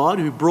your God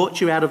who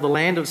brought you out of the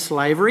land of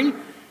slavery.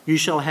 You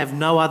shall have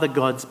no other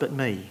gods but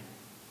me."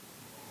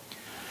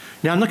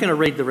 Now I'm not going to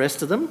read the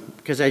rest of them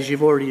because, as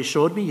you've already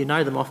assured me, you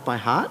know them off by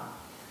heart.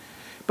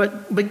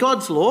 But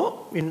God's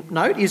law,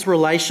 note, is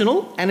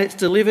relational, and it's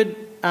delivered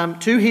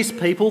to his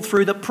people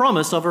through the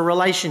promise of a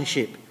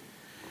relationship.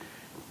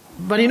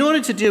 But in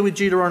order to deal with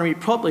Deuteronomy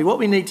properly, what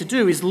we need to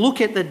do is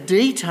look at the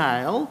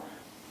detail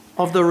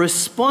of the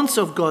response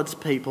of God's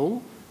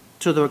people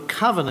to the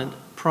covenant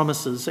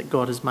promises that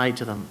God has made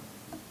to them.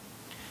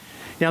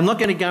 Now, I'm not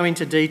going to go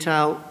into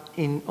detail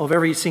of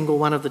every single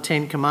one of the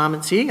Ten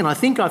Commandments here, and I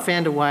think I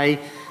found a way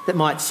that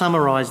might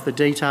summarise the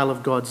detail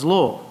of God's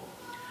law.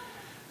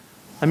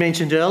 I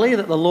mentioned earlier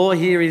that the law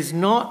here is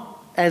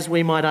not as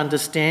we might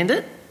understand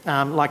it,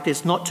 like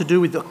it's not to do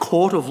with the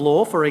court of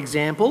law, for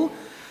example.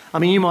 I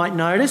mean, you might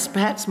notice,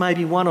 perhaps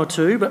maybe one or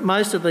two, but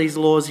most of these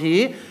laws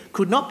here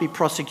could not be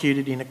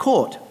prosecuted in a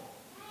court.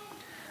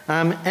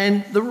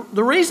 And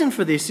the reason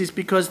for this is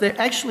because they're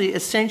actually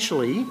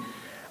essentially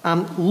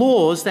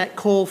laws that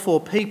call for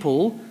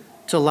people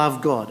to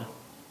love God.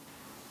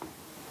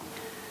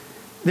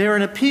 They're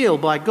an appeal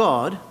by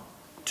God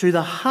to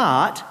the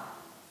heart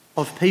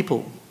of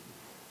people,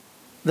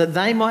 that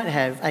they might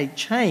have a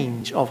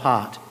change of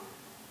heart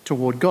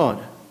toward God.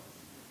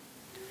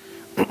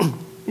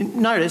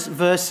 Notice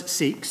verse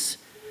 6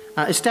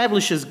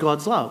 establishes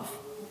God's love.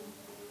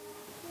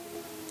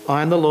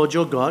 "I am the Lord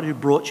your God who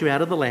brought you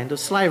out of the land of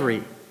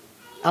slavery."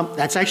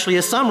 That's actually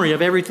a summary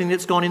of everything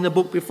that's gone in the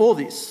book before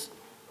this.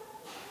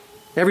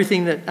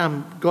 Everything that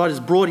God has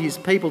brought his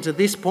people to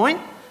this point,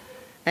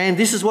 and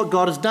this is what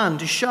God has done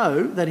to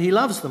show that he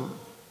loves them.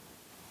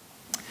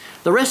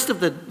 The rest of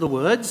the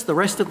words, the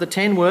rest of the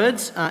 10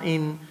 words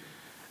in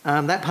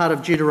that part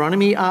of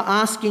Deuteronomy are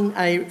asking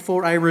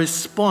for a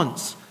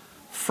response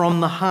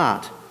from the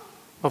heart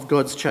of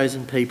God's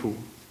chosen people.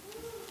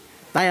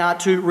 They are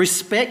to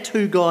respect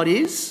who God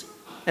is,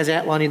 as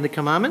outlined in the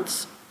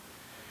commandments,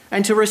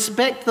 and to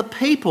respect the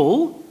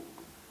people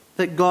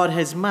that God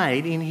has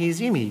made in his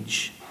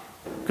image.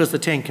 Because the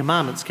Ten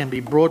Commandments can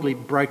be broadly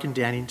broken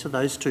down into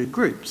those two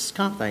groups,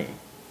 can't they?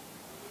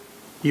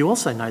 You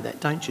also know that,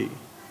 don't you?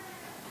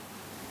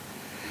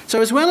 So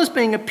as well as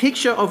being a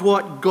picture of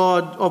what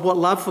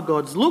love for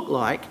God's look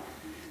like,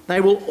 they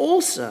will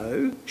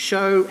also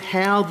show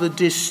how the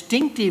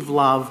distinctive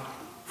love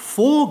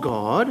for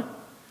God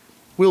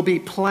will be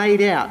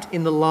played out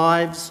in the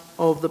lives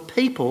of the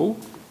people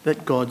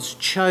that God's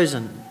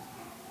chosen.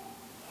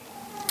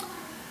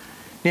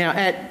 Now,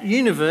 at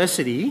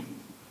university,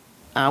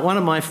 one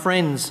of my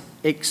friends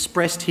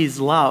expressed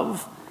his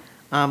love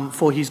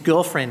for his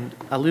girlfriend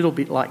a little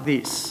bit like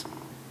this.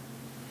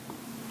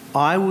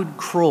 I would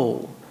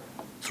crawl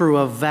through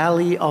a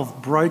valley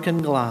of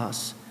broken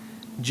glass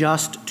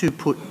just to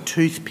put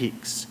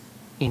toothpicks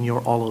in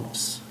your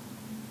olives.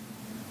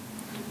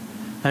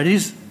 Now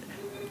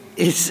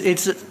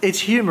it's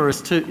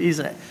humorous too,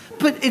 isn't it?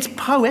 But it's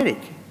poetic,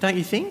 don't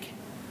you think?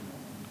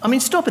 I mean,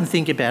 stop and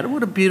think about it.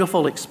 What a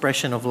beautiful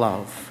expression of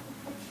love.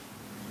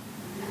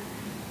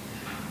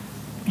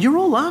 You're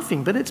all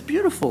laughing, but it's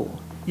beautiful.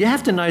 You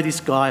have to know this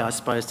guy, I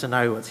suppose, to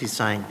know what he's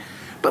saying.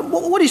 But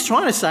what he's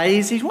trying to say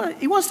is he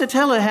wants to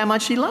tell her how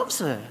much he loves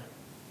her.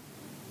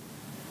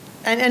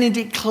 And in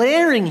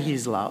declaring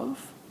his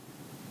love,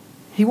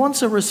 he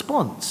wants a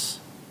response.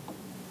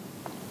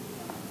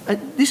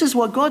 This is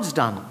what God's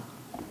done.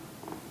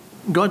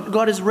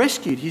 God has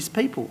rescued his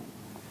people.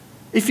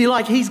 If you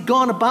like, he's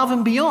gone above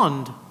and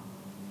beyond.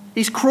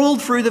 He's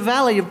crawled through the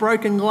valley of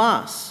broken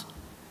glass.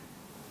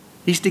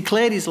 He's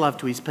declared his love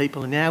to his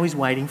people, and now he's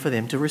waiting for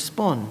them to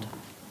respond.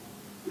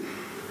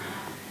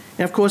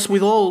 Now, of course,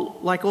 with all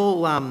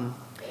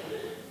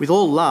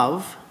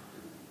love,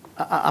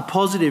 a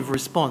positive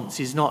response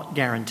is not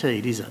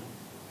guaranteed, is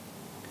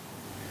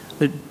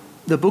it?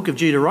 The book of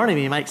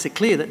Deuteronomy makes it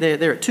clear that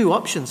there are two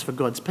options for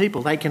God's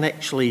people. They can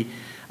actually,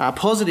 a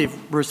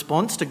positive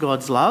response to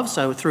God's love,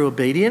 so through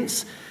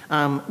obedience,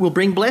 will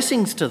bring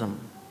blessings to them.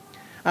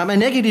 A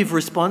negative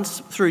response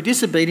through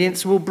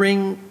disobedience will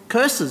bring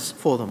curses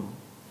for them.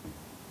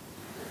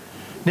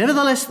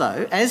 Nevertheless,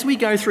 though, as we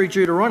go through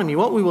Deuteronomy,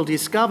 what we will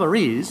discover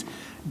is,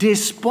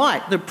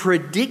 despite the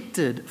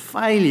predicted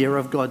failure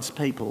of God's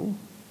people,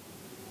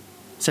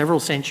 several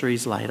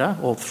centuries later,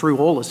 or through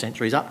all the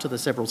centuries, up to the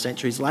several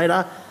centuries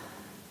later,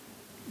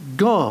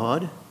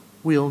 God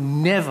will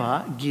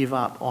never give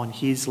up on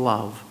his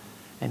love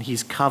and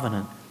his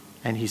covenant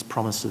and his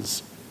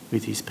promises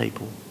with his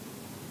people.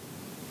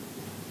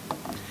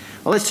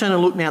 Well, let's turn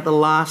and look now at the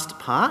last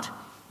part,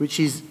 which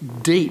is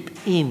deep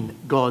in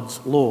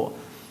God's law.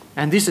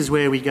 And this is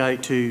where we go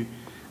to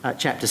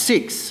chapter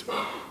 6.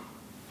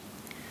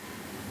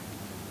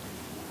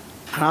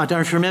 I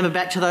don't remember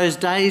back to those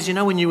days,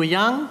 when you were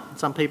young.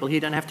 Some people here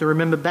don't have to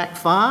remember back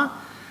far.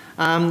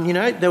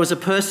 There was a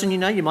person,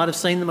 you might have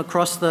seen them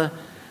across the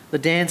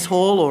dance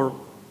hall or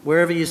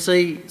wherever you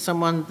see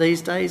someone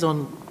these days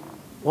on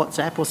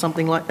WhatsApp or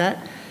something like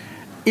that.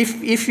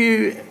 If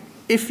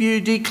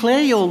you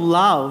declare your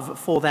love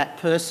for that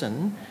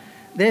person,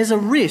 there's a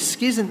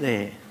risk, isn't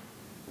there?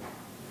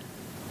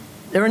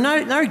 There are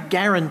no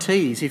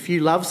guarantees if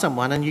you love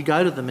someone and you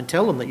go to them and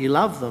tell them that you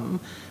love them.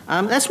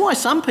 That's why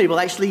some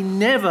people actually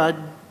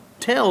never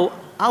tell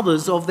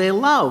others of their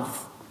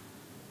love,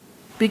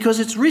 because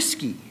it's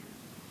risky.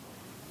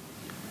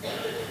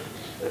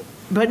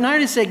 But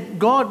notice that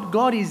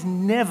God is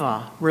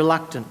never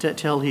reluctant to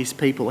tell his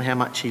people how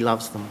much he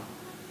loves them.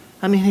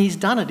 I mean, he's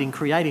done it in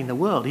creating the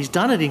world. He's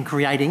done it in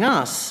creating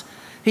us.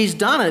 He's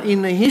done it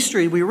in the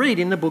history we read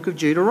in the book of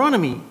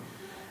Deuteronomy.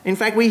 In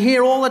fact, we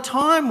hear all the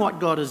time what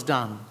God has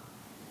done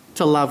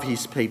to love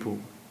his people.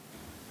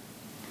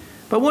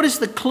 But what is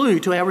the clue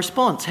to our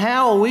response?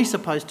 How are we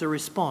supposed to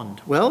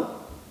respond?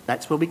 Well,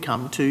 that's where we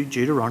come to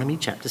Deuteronomy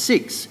chapter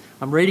 6.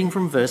 I'm reading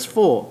from verse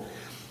 4.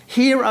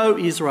 Hear, O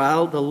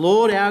Israel, the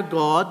Lord our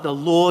God, the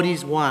Lord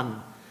is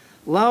one.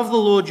 Love the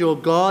Lord your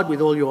God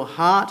with all your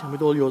heart and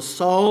with all your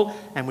soul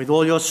and with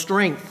all your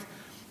strength.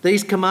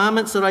 These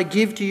commandments that I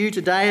give to you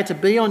today are to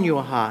be on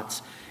your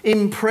hearts.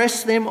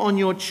 Impress them on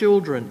your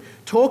children.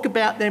 Talk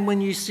about them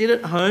when you sit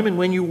at home and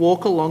when you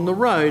walk along the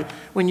road,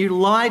 when you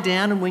lie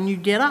down and when you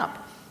get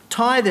up.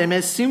 Tie them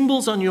as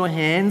symbols on your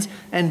hands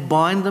and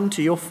bind them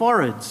to your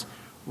foreheads.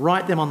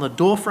 Write them on the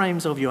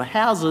doorframes of your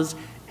houses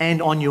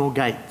and on your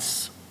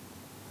gates.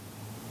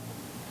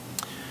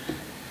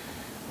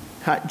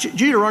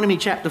 Deuteronomy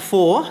chapter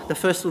 4, the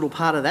first little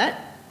part of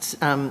that,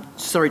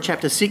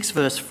 chapter 6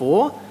 verse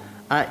 4,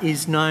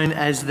 is known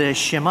as the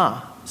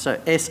Shema, so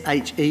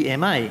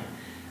S-H-E-M-A.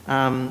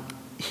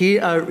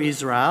 Hear, O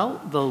Israel,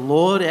 the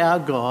Lord our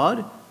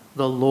God,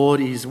 the Lord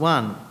is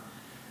one.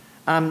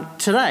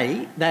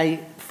 Today,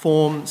 they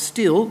form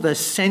still the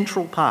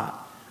central part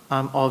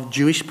of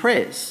Jewish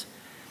prayers.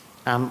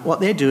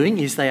 What they're doing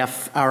is they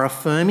are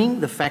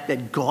affirming the fact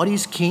that God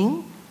is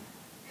king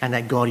and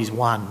that God is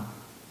one.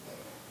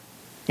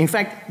 In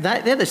fact,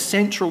 they're the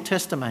central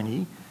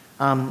testimony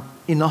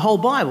in the whole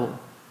Bible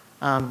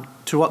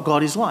to what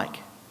God is like,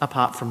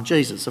 apart from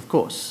Jesus, of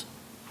course.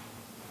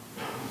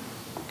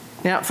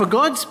 Now, for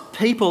God's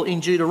people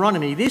in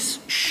Deuteronomy, this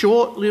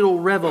short little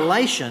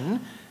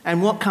revelation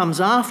and what comes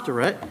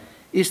after it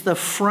is the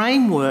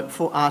framework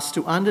for us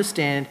to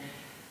understanding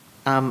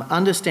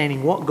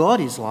what God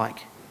is like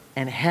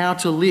and how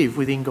to live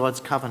within God's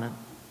covenant.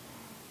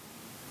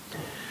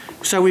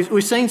 So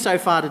we've seen so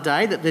far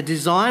today that the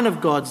design of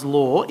God's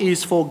law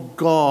is for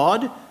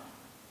God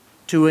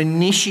to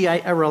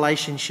initiate a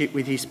relationship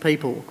with his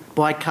people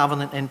by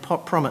covenant and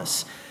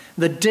promise.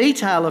 The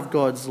detail of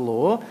God's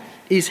law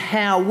is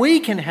how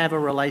we can have a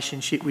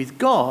relationship with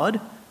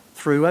God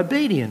through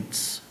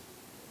obedience.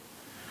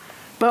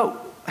 But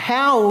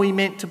how are we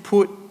meant to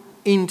put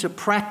into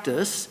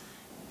practice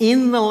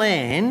in the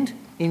land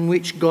in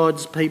which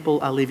God's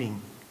people are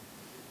living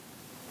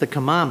the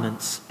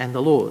commandments and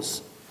the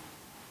laws?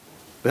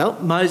 Well,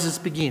 Moses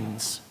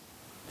begins.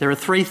 There are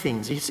three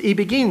things. He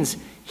begins,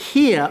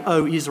 "Hear,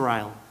 O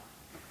Israel."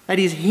 That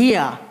is,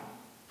 hear.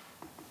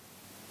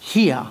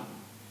 Hear.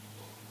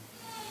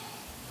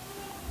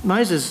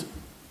 Moses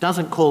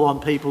doesn't call on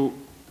people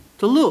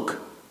to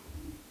look.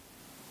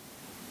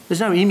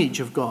 There's no image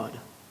of God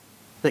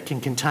that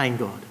can contain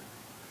God.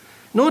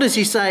 Nor does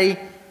he say,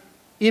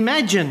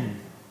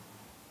 imagine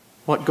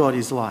what God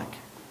is like.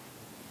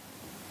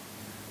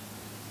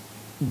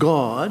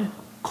 God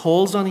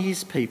calls on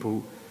his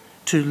people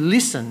to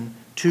listen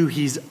to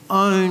his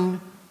own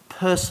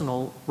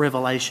personal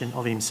revelation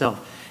of himself.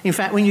 In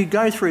fact, when you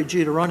go through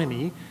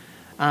Deuteronomy,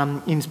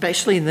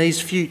 especially in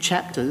these few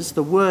chapters,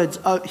 the words,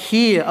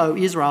 "Hear, O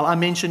Israel," are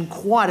mentioned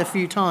quite a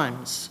few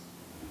times.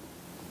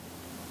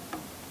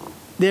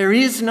 There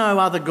is no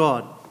other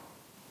God.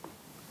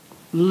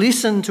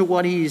 Listen to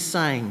what he is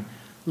saying.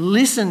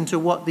 Listen to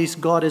what this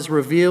God has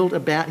revealed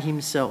about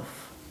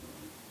himself.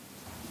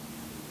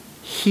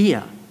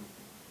 Hear,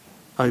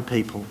 O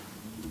people.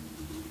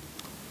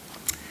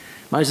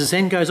 Moses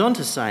then goes on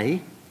to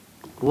say,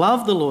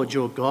 "Love the Lord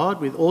your God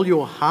with all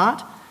your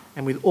heart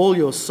and with all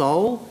your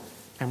soul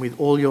and with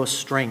all your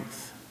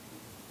strength."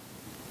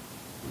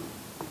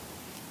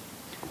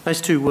 Those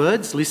two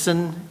words,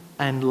 listen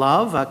and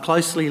love, are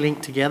closely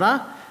linked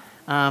together.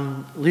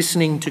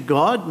 Listening to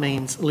God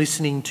means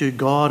listening to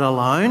God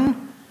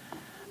alone.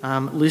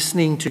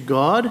 Listening to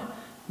God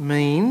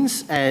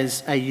means,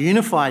 as a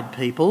unified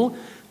people,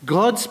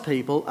 God's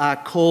people are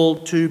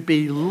called to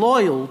be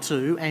loyal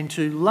to and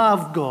to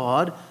love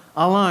God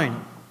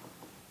alone.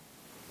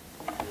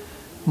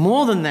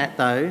 More than that,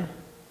 though,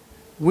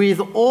 with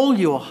all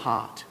your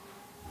heart,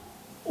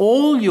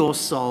 all your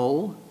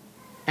soul,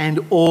 and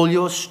all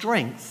your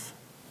strength.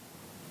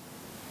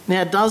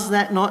 Now, does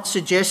that not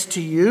suggest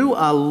to you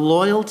a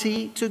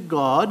loyalty to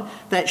God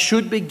that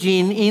should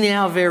begin in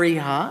our very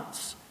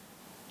hearts?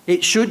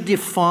 It should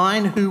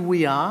define who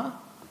we are.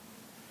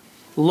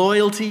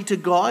 Loyalty to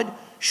God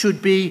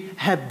should be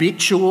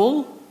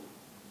habitual.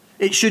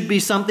 It should be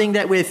something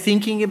that we're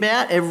thinking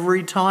about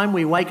every time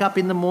we wake up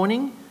in the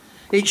morning.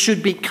 It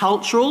should be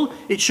cultural.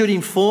 It should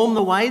inform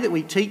the way that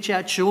we teach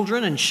our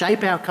children and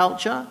shape our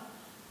culture.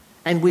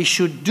 And we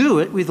should do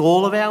it with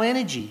all of our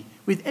energy,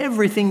 with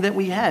everything that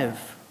we have.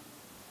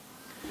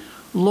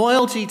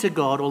 Loyalty to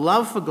God, or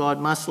love for God,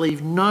 must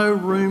leave no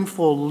room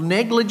for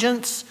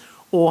negligence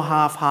or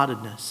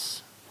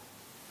half-heartedness.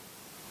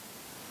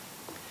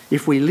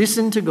 If we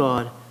listen to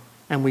God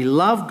and we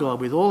love God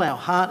with all our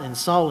heart and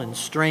soul and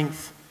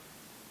strength,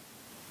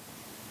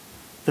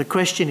 the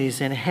question is,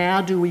 then,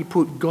 how do we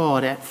put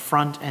God at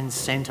front and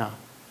centre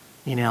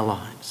in our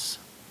lives?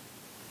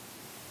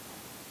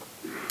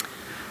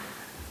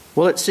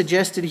 Well, it's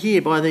suggested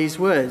here by these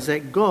words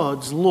that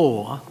God's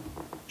law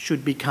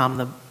should become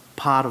the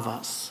part of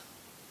us.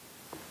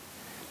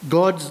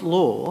 God's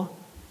law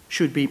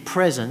should be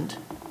present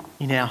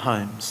in our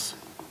homes.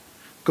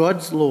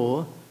 God's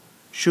law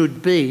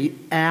should be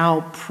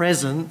our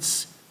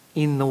presence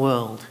in the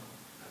world.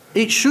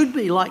 It should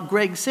be, like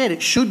Greg said,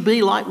 it should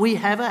be like we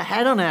have a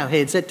hat on our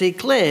heads that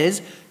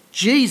declares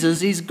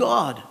Jesus is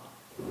God.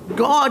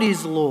 God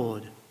is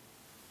Lord.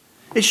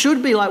 It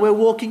should be like we're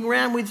walking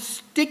around with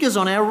stickers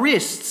on our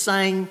wrists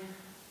saying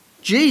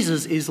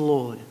Jesus is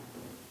Lord.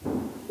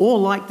 Or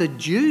like the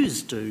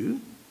Jews do,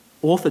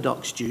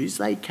 Orthodox Jews,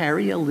 they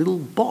carry a little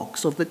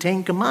box of the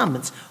Ten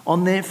Commandments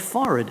on their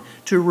forehead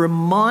to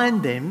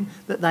remind them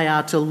that they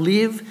are to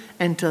live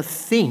and to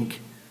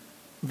think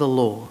the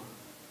law.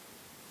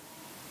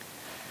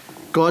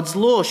 God's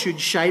law should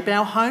shape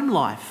our home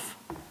life.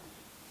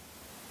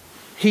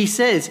 He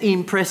says,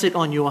 impress it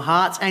on your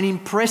hearts and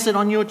impress it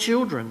on your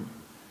children.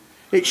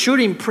 It should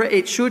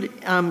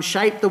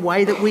shape the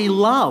way that we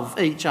love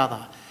each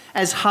other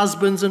as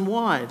husbands and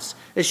wives,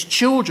 as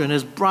children,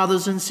 as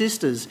brothers and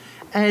sisters,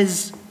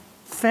 as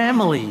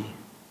family,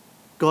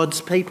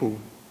 God's people.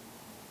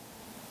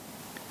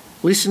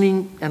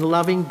 Listening and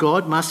loving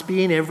God must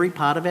be in every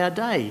part of our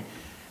day.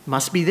 It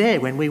must be there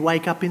when we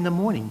wake up in the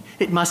morning.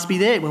 It must be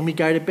there when we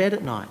go to bed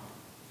at night.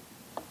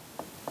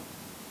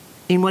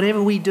 In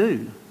whatever we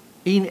do,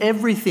 in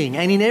everything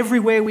and in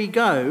everywhere we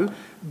go,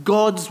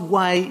 God's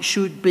way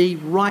should be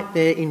right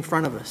there in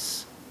front of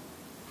us.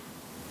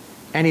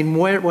 And in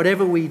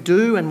whatever we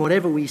do and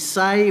whatever we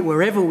say,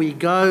 wherever we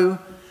go,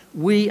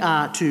 we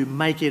are to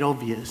make it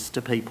obvious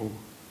to people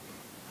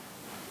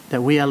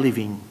that we are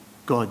living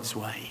God's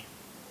way.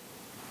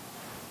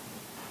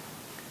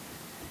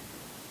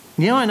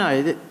 Now, I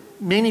know that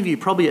many of you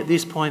probably at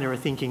this point are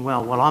thinking,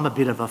 well, I'm a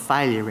bit of a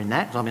failure in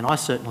that. I mean, I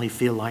certainly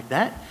feel like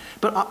that.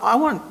 But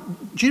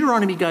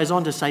Deuteronomy goes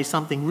on to say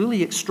something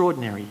really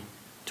extraordinary.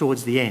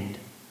 towards the end.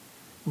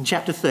 In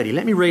chapter 30,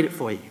 let me read it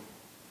for you.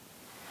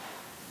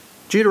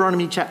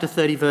 Deuteronomy chapter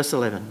 30, verse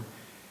 11.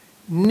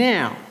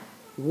 Now,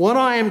 what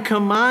I am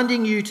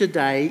commanding you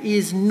today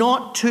is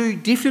not too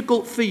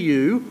difficult for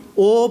you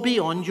or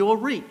beyond your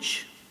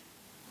reach.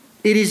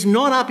 It is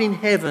not up in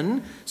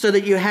heaven so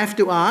that you have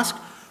to ask,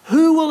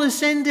 who will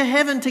ascend to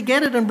heaven to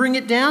get it and bring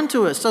it down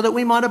to us so that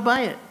we might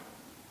obey it?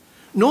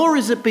 Nor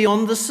is it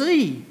beyond the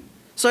sea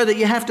so that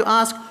you have to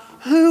ask,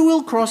 who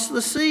will cross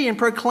the sea and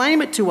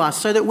proclaim it to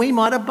us so that we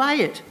might obey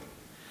it?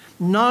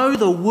 No,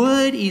 the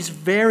word is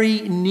very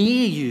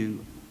near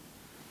you.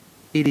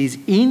 It is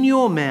in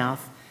your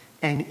mouth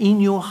and in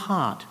your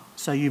heart,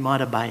 so you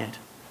might obey it.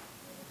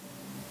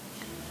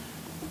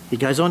 He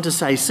goes on to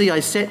say, see,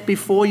 I set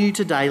before you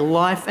today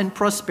life and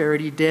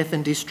prosperity, death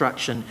and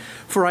destruction.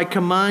 For I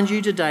command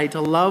you today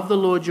to love the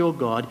Lord your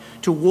God,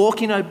 to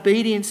walk in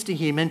obedience to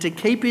him and to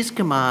keep his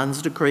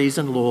commands, decrees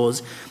and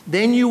laws.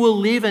 Then you will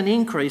live and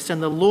increase,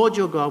 and the Lord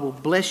your God will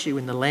bless you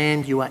in the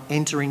land you are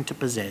entering to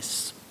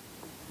possess.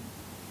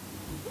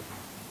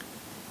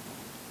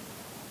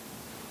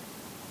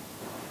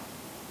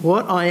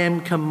 What I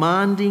am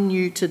commanding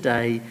you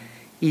today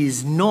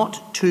is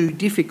not too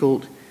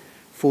difficult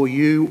for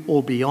you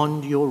or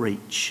beyond your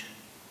reach.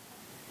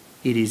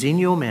 It is in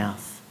your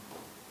mouth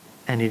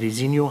and it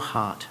is in your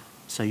heart,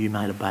 so you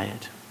may obey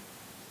it.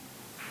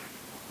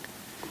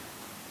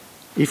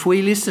 If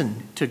we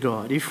listen to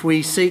God, if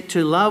we seek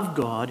to love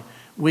God,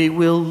 we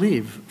will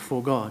live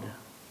for God.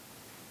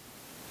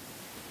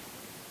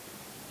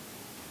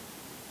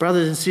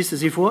 Brothers and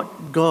sisters, if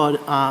what God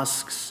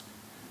asks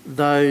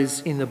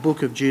those in the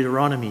book of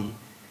Deuteronomy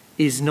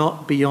is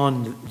not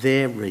beyond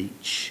their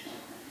reach,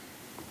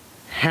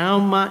 how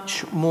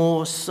much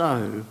more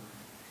so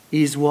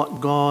is what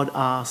God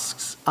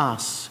asks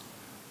us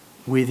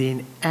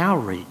within our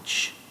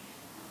reach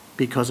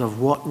because of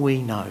what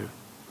we know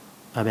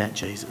about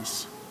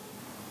Jesus?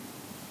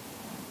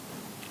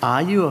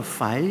 Are you a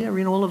failure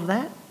in all of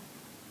that?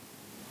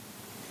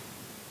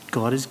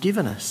 God has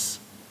given us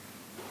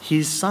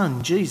his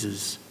Son,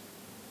 Jesus,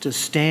 to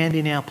stand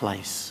in our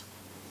place.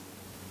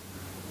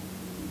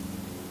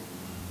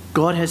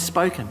 God has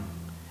spoken.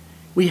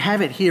 We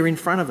have it here in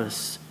front of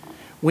us.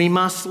 We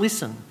must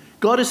listen.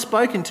 God has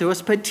spoken to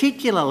us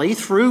particularly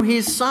through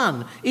his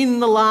Son. In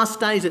the last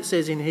days, it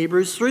says in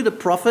Hebrews, through the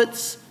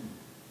prophets,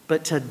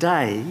 but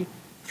today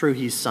through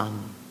his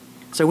Son.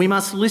 So we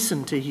must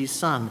listen to his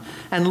Son.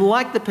 And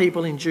like the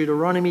people in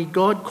Deuteronomy,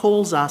 God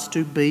calls us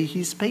to be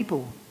his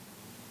people.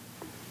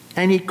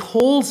 And he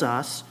calls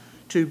us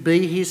to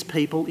be his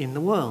people in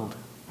the world.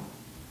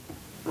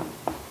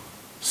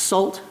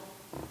 Salt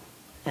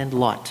and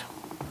light.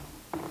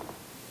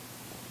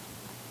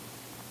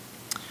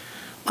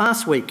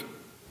 Last week,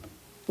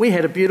 we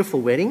had a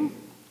beautiful wedding,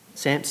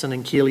 Samson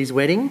and Keely's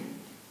wedding.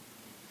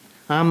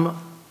 I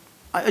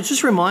was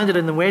just reminded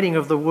in the wedding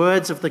of the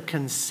words of the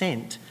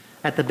consent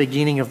at the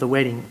beginning of the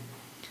wedding.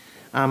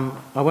 I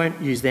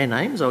won't use their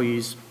names,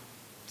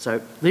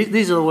 so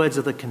these are the words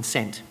of the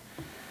consent.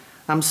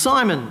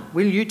 Simon,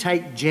 will you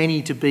take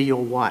Jenny to be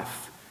your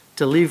wife,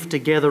 to live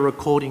together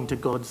according to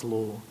God's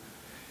law?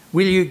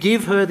 Will you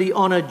give her the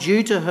honour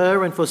due to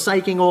her and,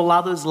 forsaking all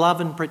others,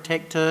 love and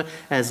protect her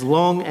as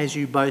long as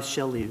you both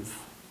shall live?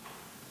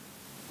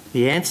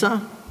 The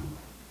answer,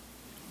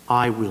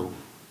 I will.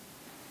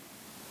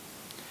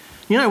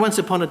 You know, once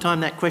upon a time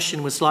that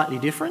question was slightly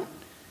different.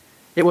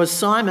 It was,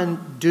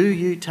 Simon, do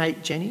you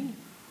take Jenny?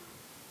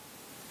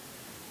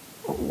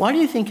 Why do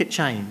you think it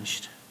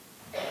changed?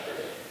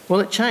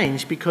 Well, it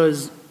changed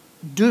because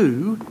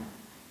do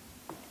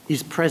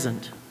is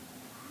present.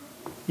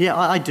 Yeah,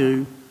 I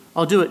do.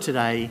 I'll do it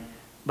today,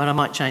 but I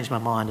might change my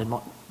mind and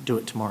not do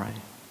it tomorrow.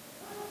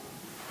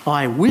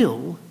 I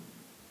will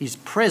is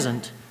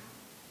present,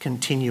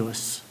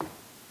 continuous.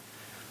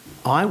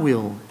 I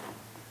will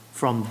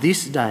from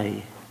this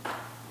day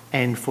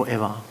and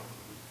forever.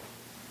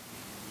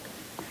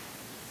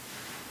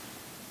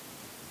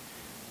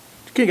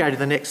 Can you go to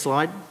the next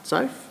slide,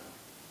 Soph?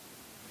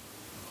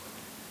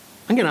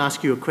 I'm going to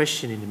ask you a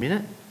question in a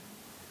minute.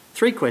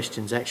 3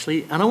 questions,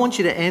 actually, and I want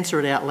you to answer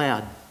it out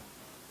loud.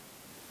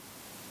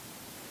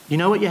 You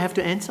know what you have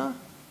to answer?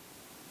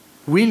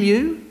 Will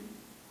you?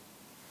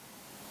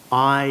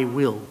 I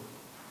will.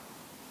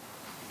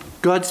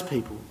 God's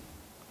people,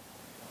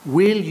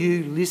 will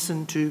you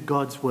listen to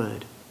God's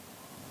word?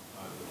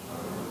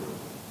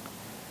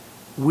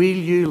 Will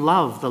you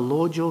love the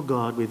Lord your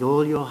God with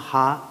all your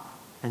heart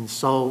and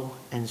soul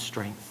and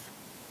strength?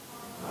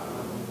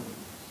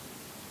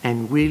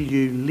 And will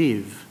you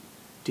live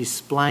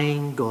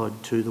displaying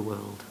God to the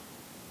world?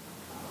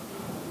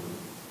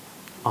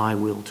 I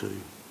will too.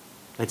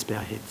 Let's bow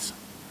our heads.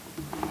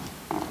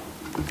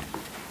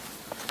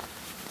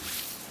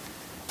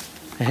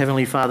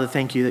 Heavenly Father,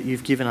 thank you that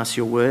you've given us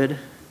your word.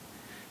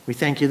 We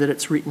thank you that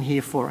it's written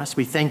here for us.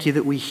 We thank you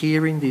that we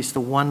hear in this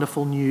the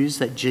wonderful news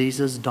that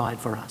Jesus died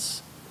for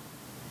us.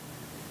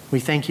 We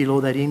thank you,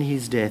 Lord, that in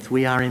his death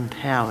we are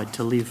empowered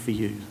to live for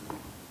you.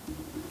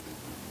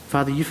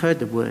 Father, you've heard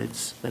the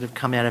words that have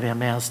come out of our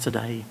mouths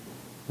today.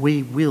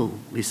 We will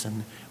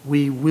listen.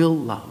 We will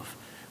love.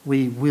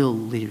 We will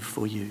live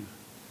for you.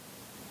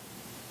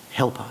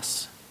 Help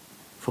us,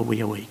 for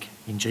we are weak.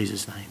 In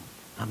Jesus' name,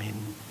 amen.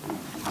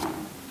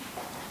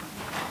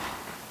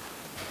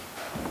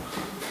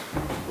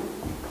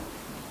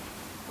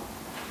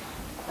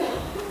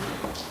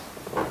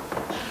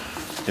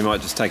 You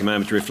might just take a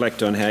moment to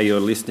reflect on how you're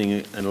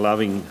listening and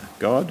loving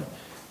God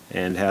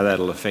and how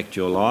that'll affect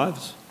your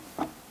lives.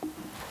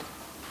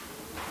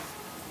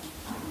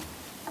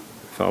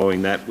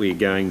 Following that, we're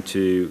going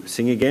to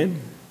sing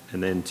again,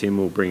 and then Tim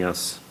will bring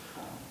us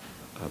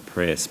a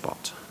prayer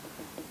spot.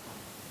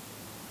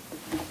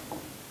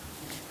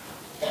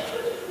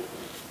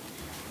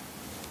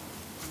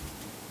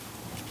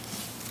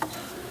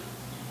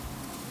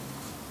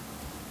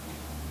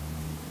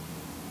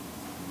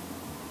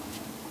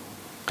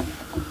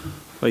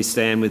 Please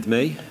stand with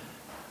me,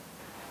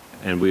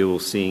 and we will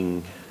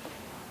sing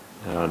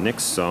our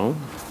next song.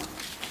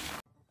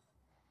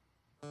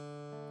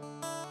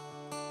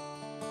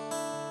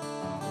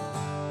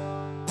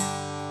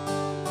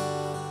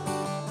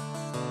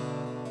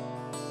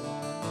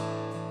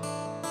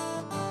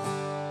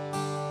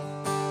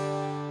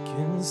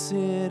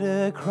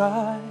 Consider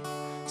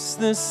Christ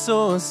the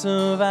source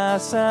of our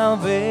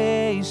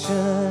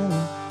salvation,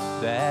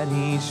 that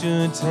he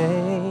should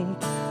take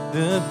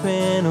the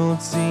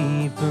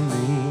penalty for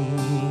me.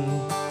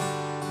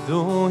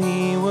 Though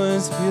he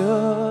was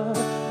pure,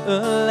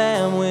 a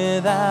lamb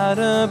without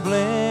a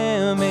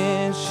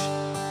blemish,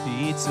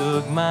 he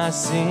took my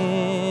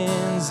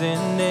sins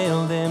and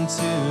nailed them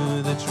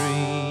to the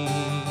tree.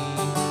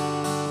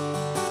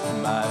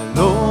 My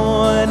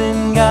Lord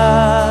and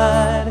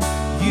God,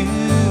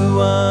 you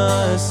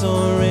are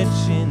so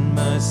rich in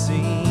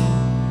mercy,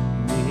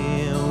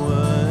 mere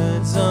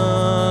words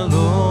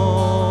alone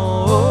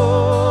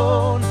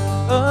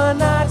are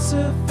not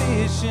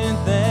sufficient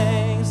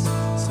thanks.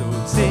 So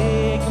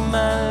take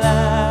my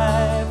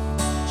life,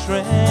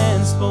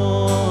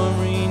 transform,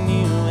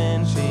 renew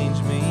and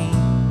change me,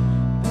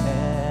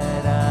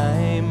 that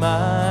I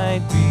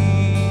might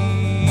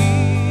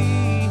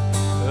be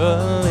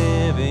a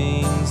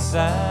living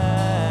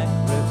sacrifice.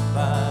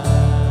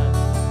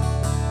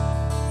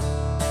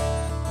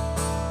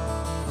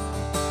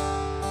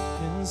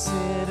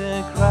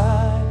 Consider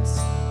Christ,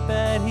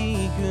 that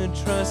he could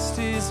trust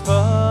his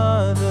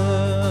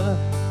Father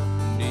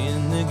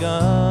in the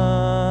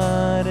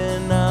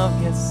Garden of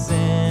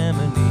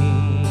Gethsemane.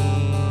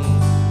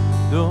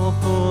 Though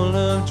full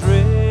of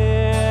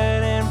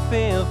dread and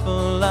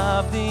fearful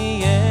of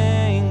the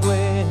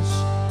anguish,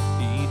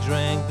 he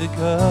drank the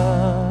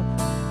cup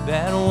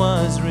that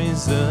was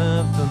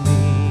reserved for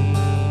me.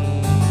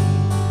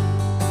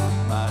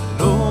 My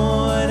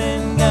Lord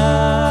and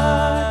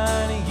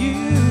God,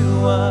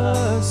 you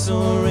are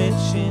so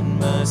rich in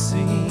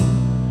mercy,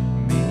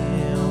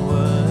 mere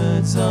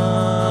words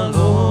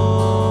alone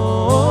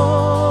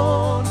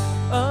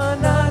are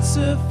not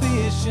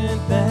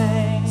sufficient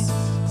thanks.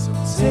 So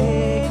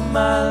take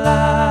my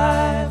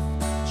life,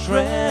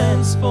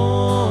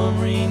 transform,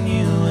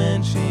 renew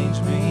and change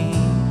me,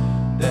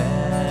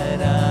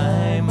 that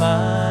I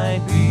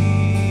might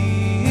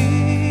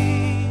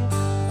be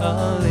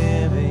a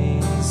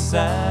living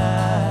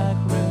sacrifice.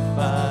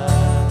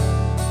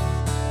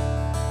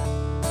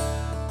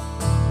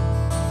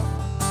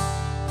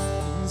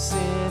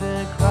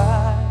 Consider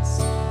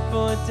Christ,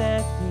 for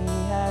death he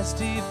has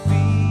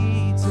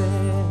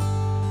defeated,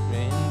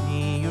 and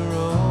he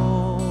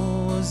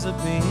rose,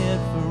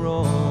 appeared for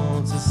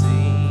all to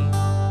see.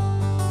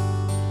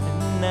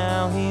 And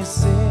now he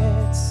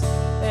sits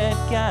at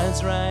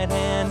God's right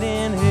hand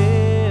in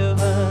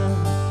heaven,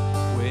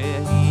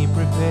 where he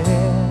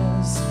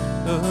prepares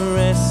a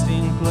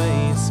resting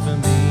place for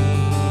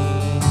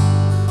me.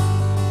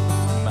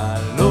 My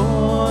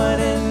Lord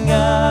and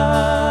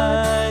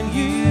God,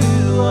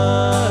 you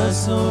are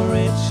so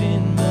rich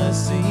in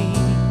mercy,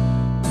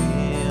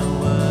 mere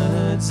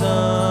words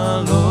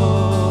alone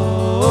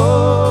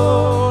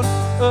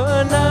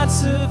are not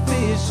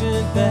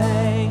sufficient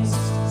thanks.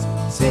 So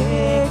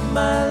take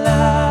my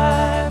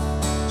life,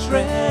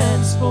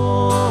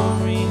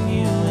 transform,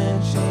 renew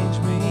and change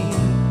me,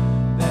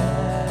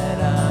 that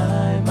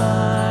I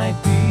might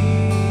be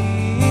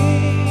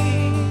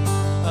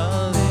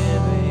a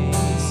living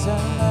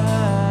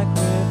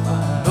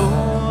sacrifice.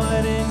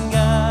 Lord and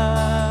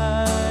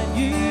God,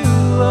 you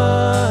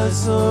are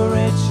so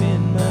rich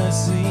in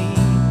mercy,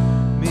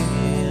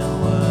 mere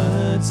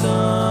words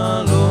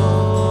alone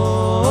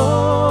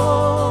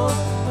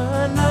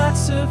are not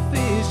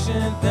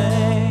sufficient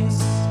thanks.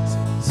 So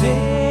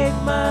take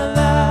my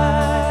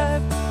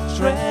life,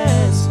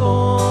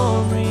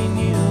 transform,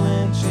 renew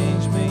and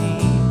change me,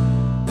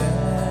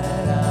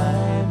 that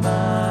I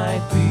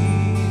might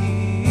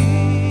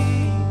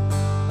be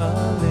a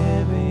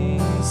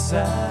living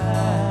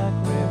sacrifice.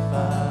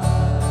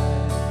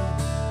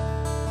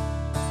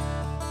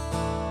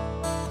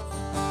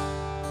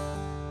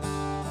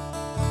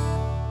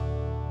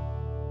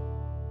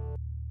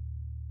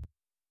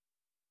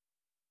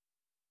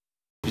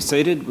 be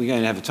seated. We're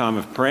going to have a time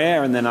of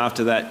prayer, and then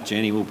after that,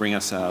 Jenny will bring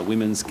us a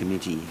Women's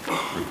Committee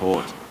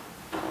report.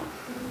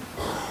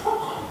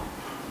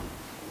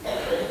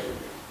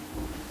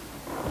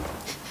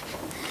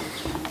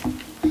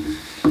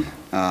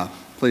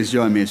 Please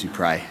join me as we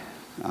pray.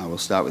 We'll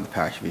start with the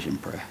parish vision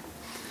prayer.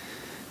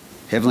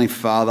 Heavenly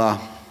Father,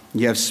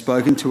 you have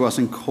spoken to us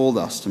and called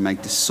us to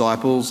make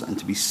disciples and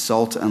to be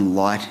salt and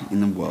light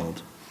in the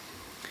world.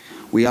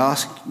 We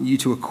ask you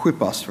to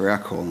equip us for our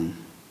calling.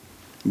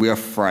 We are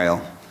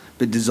frail,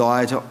 but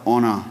desire to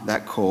honour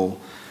that call.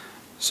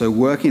 So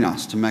work in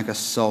us to make us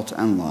salt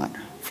and light,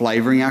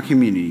 flavouring our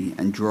community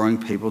and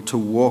drawing people to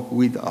walk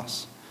with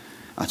us,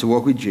 to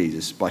walk with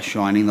Jesus by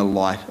shining the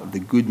light of the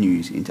good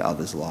news into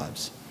others'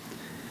 lives.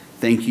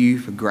 Thank you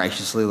for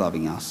graciously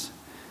loving us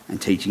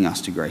and teaching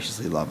us to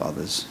graciously love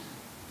others.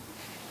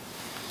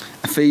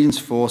 Ephesians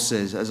 4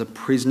 says, as a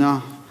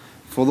prisoner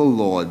for the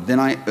Lord, then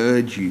I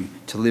urge you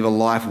to live a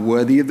life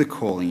worthy of the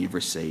calling you've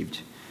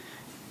received.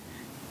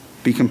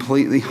 Be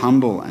completely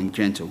humble and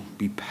gentle.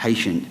 Be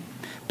patient,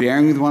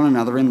 bearing with one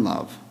another in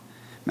love.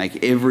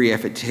 Make every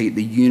effort to keep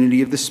the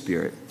unity of the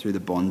Spirit through the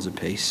bonds of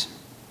peace.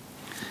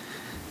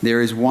 There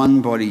is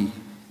one body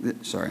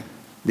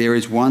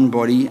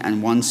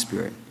and one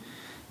Spirit,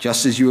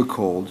 just as you were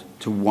called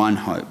to one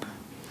hope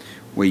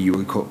when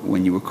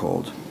you were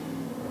called.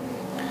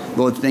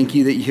 Lord, thank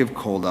you that you have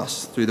called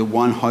us through the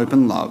one hope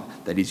and love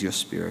that is your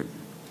Spirit.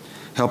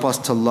 Help us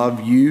to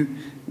love you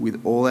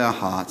with all our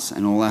hearts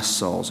and all our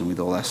souls and with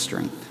all our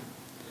strength.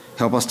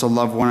 Help us to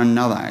love one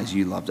another as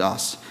you loved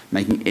us,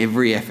 making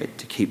every effort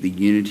to keep the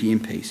unity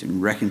and peace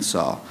and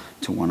reconcile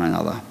to one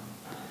another.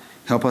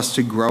 Help us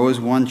to grow as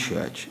one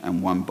church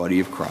and one body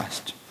of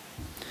Christ.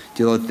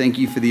 Dear Lord, thank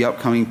you for the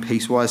upcoming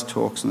Peacewise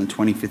talks on the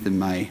 25th of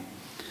May.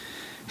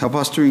 Help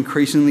us to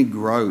increasingly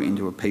grow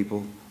into a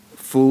people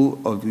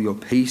full of your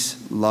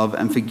peace, love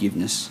and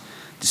forgiveness,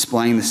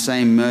 displaying the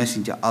same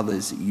mercy to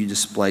others that you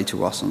display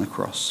to us on the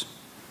cross.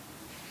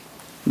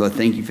 Lord,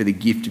 thank you for the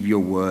gift of your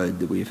word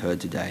that we have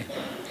heard today.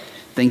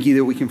 Thank you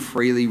that we can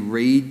freely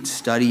read,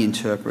 study,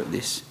 interpret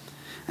this.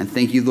 And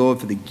thank you, Lord,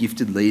 for the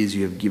gifted leaders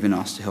you have given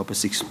us to help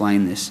us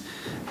explain this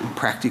and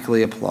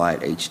practically apply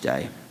it each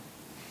day.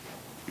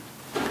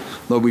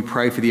 Lord, we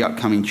pray for the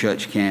upcoming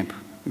church camp.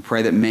 We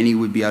pray that many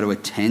would be able to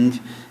attend,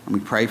 and we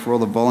pray for all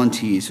the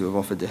volunteers who have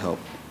offered to help.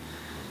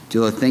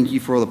 Dear Lord, thank you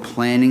for all the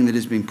planning that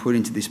has been put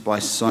into this by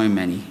so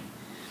many.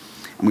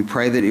 And we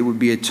pray that it would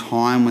be a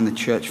time when the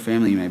church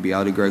family may be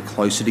able to grow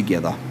closer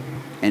together.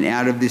 And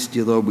out of this,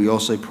 dear Lord, we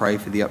also pray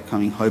for the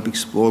upcoming Hope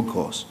Explored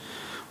course.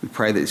 We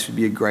pray that this would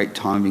be a great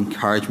time of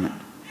encouragement.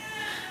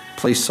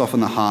 Please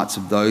soften the hearts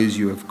of those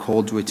you have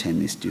called to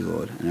attend this, dear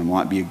Lord, and it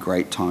might be a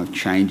great time of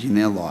change in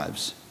their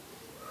lives.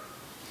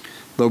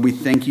 Lord, we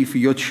thank you for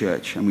your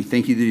church, and we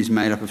thank you that it is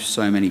made up of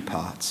so many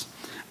parts,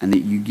 and that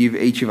you give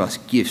each of us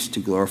gifts to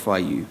glorify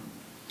you.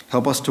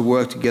 Help us to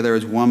work together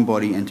as one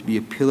body and to be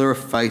a pillar of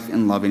faith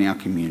and love in our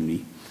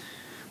community.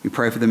 We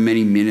pray for the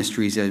many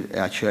ministries that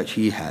our church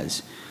here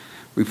has.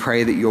 We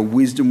pray that your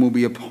wisdom will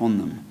be upon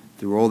them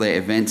through all their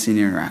events and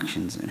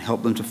interactions, and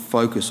help them to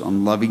focus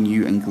on loving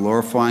you and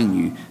glorifying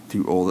you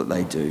through all that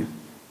they do.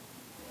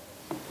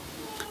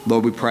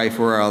 Lord, we pray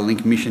for our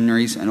Link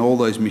missionaries and all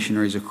those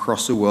missionaries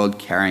across the world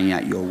carrying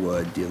out your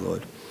word, dear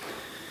Lord.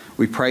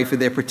 We pray for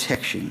their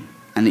protection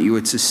and that you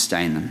would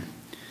sustain them.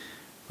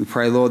 We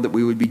pray, Lord, that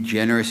we would be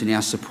generous in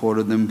our support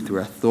of them through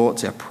our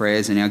thoughts, our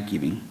prayers and our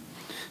giving,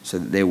 so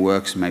that their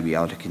works may be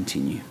able to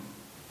continue.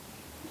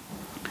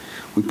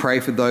 We pray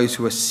for those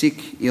who are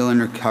sick, ill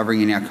and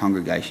recovering in our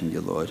congregation,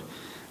 dear Lord.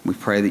 We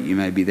pray that you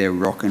may be their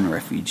rock and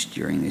refuge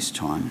during this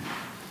time.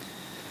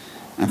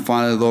 And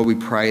finally, Lord, we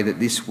pray that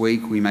this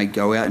week we may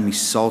go out and be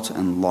salt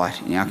and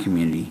light in our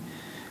community,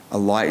 a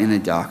light in the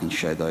dark, and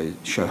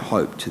show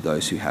hope to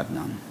those who have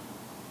none.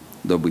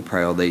 Lord, we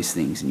pray all these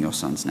things in your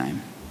Son's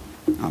name.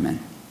 Amen.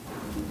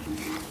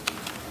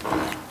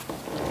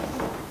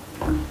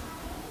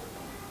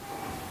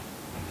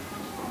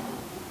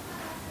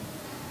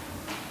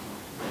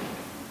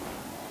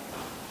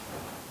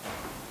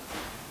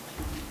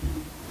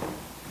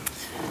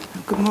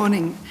 Good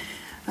morning.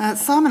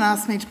 Simon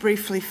asked me to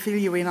briefly fill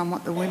you in on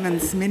what the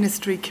Women's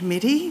Ministry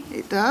Committee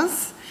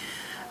does.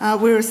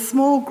 We're a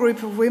small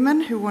group of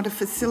women who want to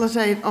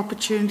facilitate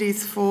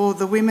opportunities for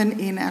the women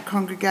in our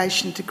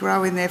congregation to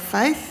grow in their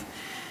faith,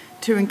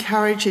 to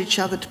encourage each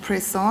other to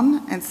press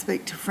on and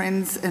speak to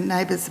friends and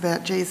neighbours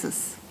about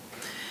Jesus.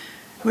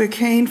 We're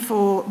keen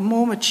for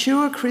more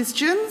mature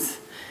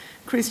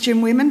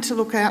Christian women to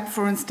look out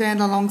for and stand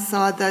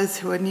alongside those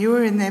who are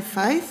newer in their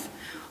faith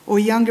or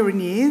younger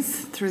in years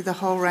through the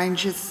whole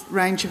range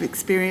of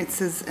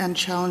experiences and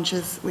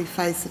challenges we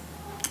face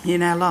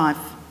in our life.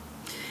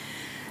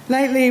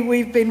 Lately,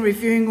 we've been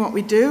reviewing what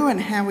we do and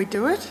how we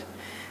do it,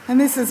 and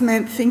this has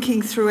meant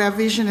thinking through our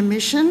vision and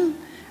mission,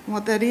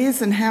 what that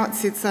is and how it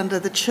sits under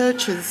the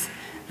church's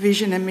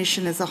vision and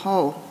mission as a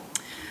whole.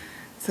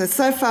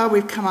 So far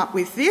we've come up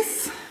with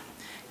this.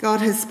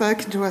 God has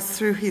spoken to us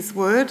through his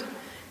word,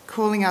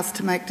 calling us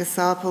to make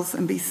disciples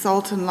and be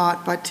salt and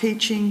light by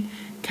teaching,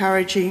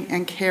 encouraging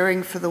and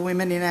caring for the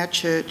women in our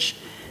church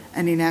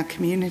and in our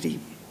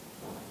community.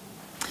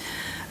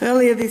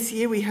 Earlier this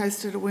year we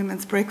hosted a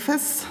women's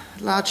breakfast,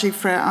 largely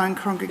for our own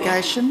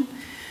congregation,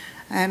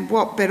 and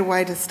what better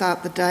way to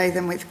start the day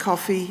than with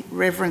coffee,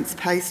 reverence,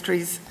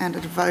 pastries and a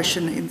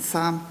devotion in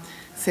Psalm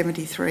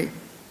 73.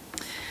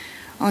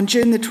 On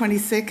June the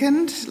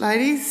 22nd,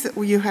 ladies,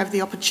 you have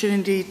the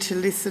opportunity to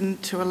listen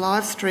to a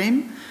live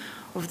stream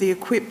of the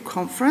Equip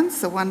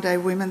Conference, a one-day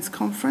women's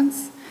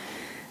conference.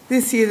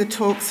 This year the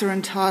talks are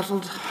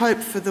entitled Hope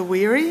for the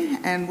Weary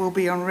and will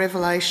be on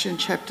Revelation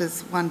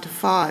chapters 1 to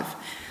 5.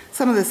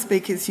 Some of the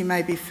speakers you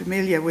may be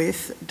familiar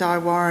with, Di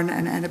Warren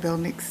and Annabelle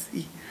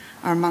Nixie,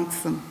 are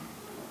amongst them.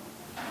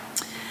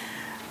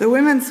 The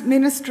Women's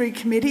Ministry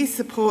Committee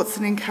supports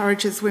and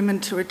encourages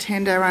women to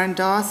attend our own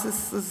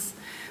diocese's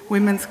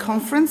women's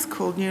conference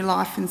called New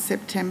Life in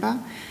September.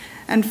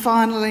 And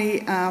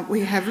finally,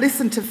 we have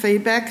listened to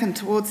feedback, and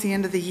towards the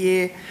end of the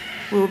year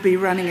we'll be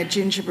running a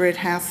gingerbread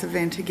house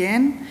event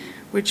again,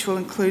 which will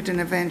include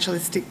an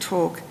evangelistic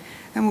talk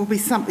and will be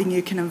something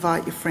you can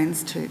invite your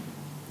friends to.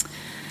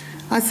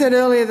 I said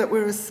earlier that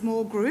we're a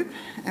small group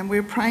and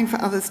we're praying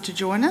for others to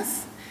join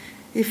us.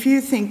 If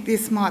you think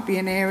this might be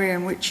an area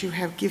in which you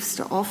have gifts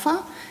to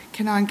offer,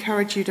 can I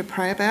encourage you to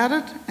pray about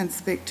it and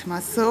speak to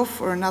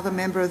myself or another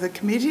member of the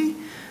committee?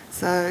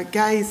 So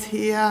Gay's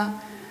here,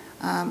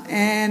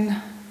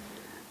 Anne,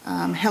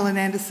 Helen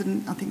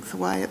Anderson I think's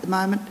away at the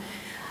moment,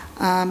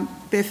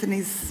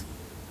 Bethany's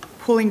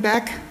pulling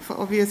back for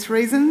obvious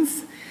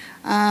reasons,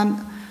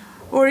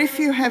 or if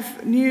you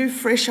have new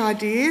fresh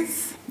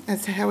ideas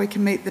as to how we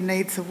can meet the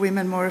needs of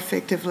women more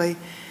effectively,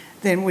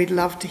 then we'd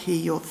love to hear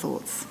your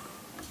thoughts.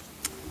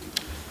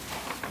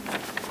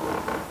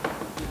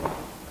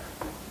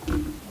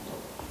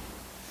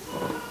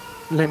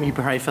 Let me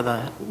pray for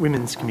the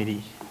Women's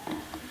Committee.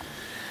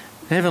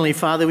 Heavenly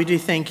Father, we do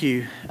thank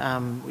you.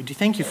 We do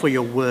thank you for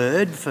your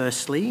word,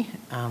 firstly,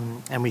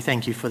 and we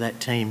thank you for that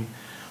team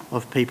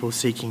of people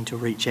seeking to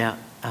reach out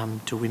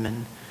to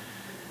women,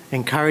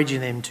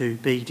 encouraging them to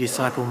be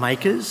disciple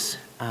makers,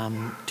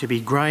 to be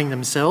growing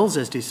themselves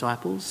as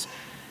disciples,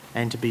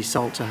 and to be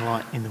salt and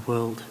light in the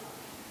world.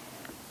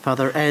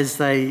 Father, as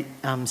they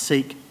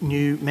seek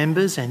new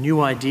members and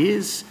new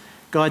ideas,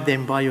 guide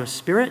them by your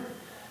Spirit,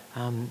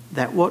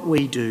 that what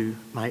we do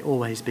may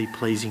always be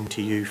pleasing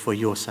to you for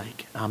your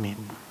sake. Amen.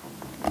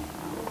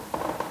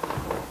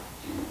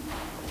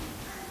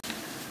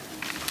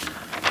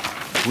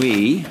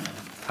 We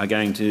are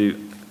going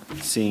to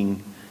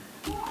sing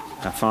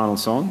our final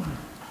song,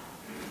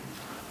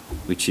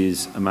 which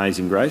is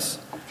Amazing Grace.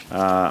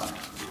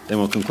 Then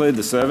we'll conclude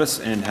the service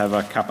and have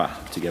a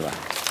cuppa together.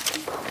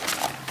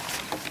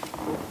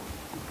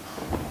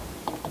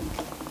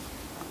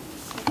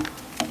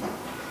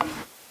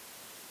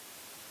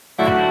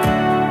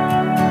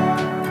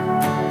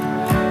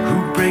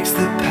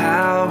 The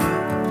power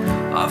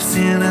of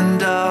sin and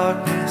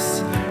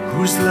darkness,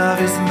 whose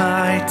love is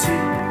mighty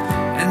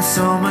and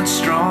so much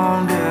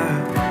stronger,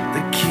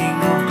 the King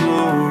of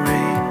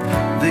glory,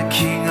 the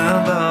King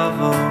above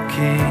all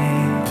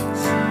kings,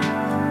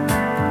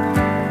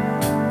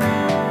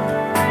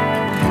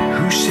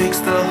 who shakes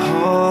the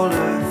whole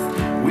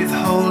earth with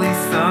holy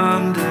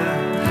thunder,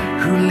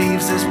 who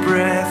leaves us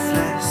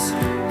breathless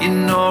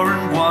in awe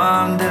and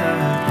wonder,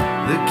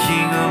 the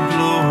King of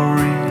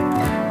glory,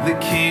 the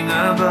King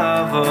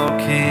above all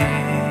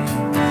kings.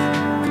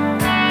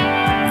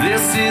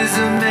 This is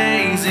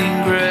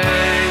amazing grace.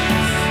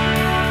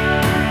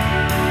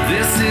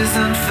 This is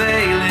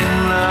unfailing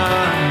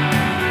love,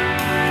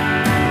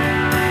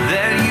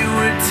 that you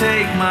would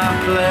take my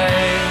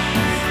place,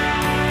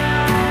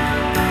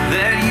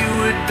 that you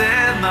would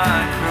bear my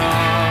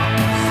cross,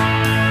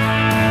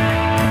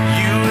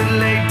 you would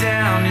lay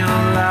down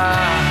your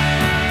life,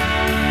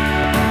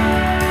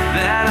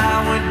 that I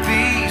would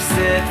be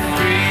set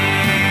free.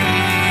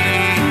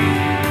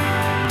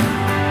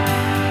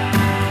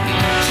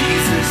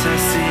 I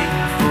sing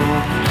for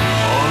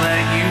all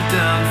that you've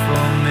done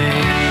for me.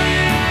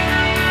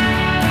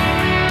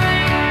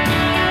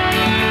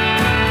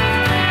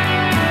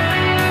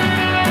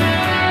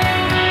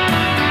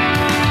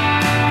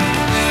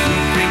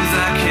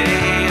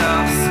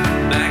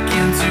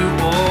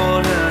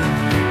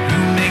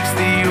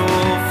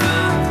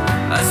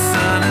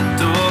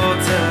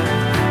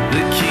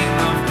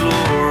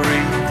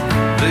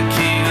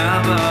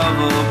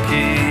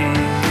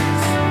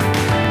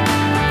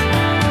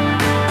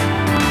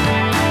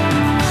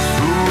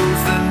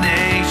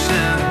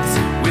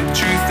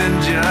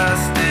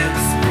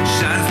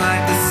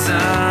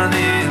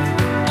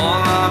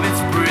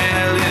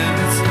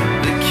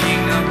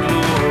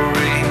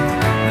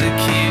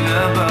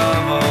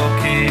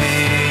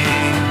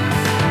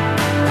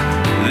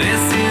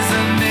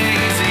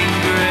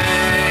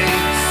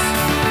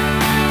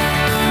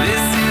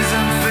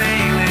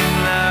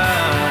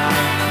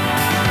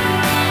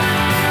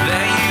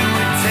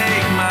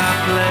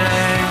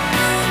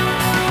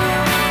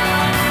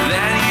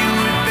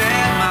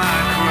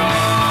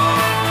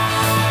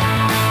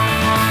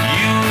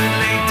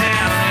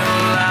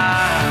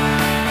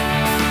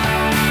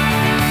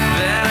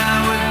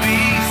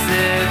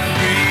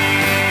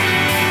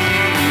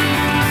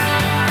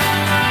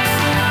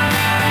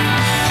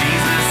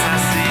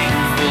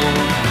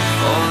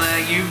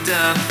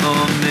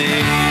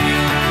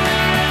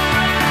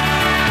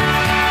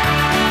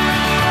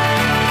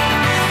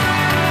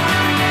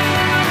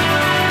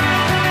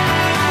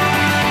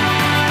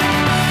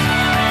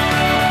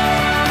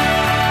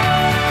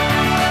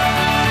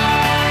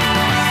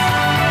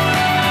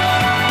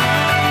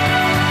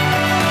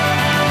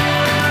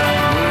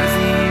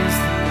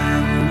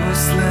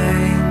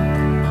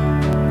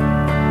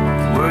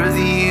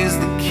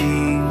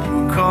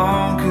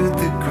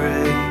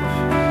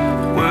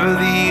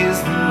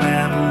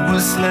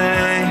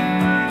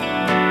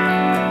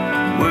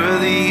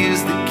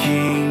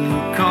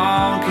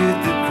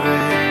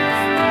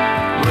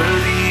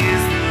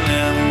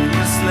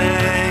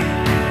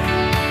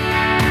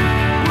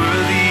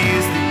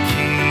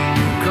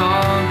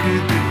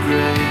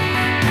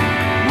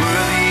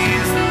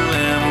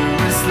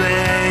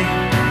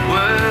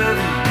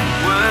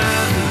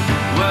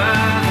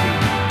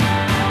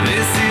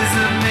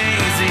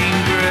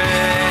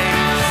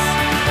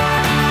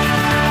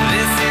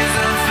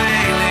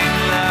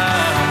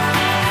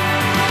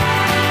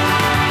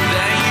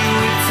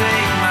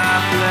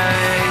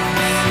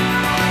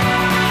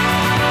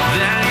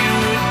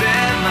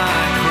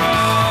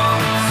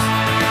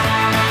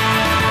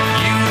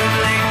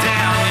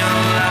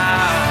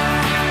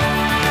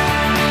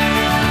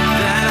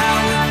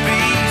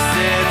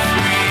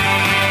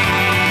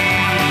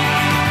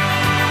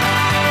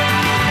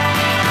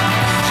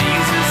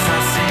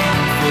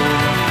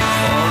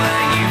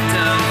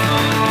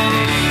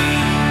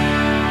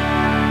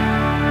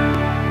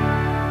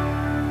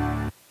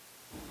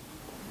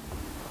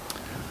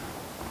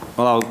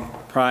 Well,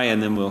 I'll pray and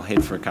then we'll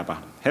head for a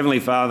cuppa. Heavenly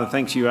Father,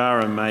 thanks you are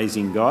an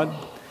amazing God.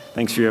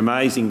 Thanks for your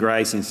amazing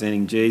grace in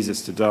sending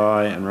Jesus to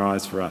die and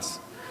rise for us.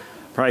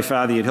 Pray,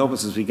 Father, you'd help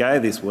us as we go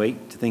this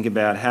week to think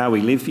about how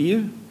we live for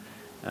you,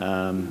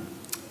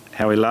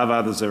 how we love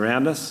others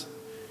around us,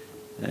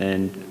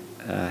 and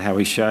how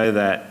we show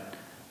that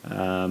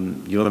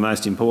you're the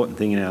most important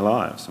thing in our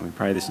lives. And we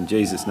pray this in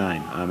Jesus'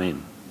 name.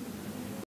 Amen.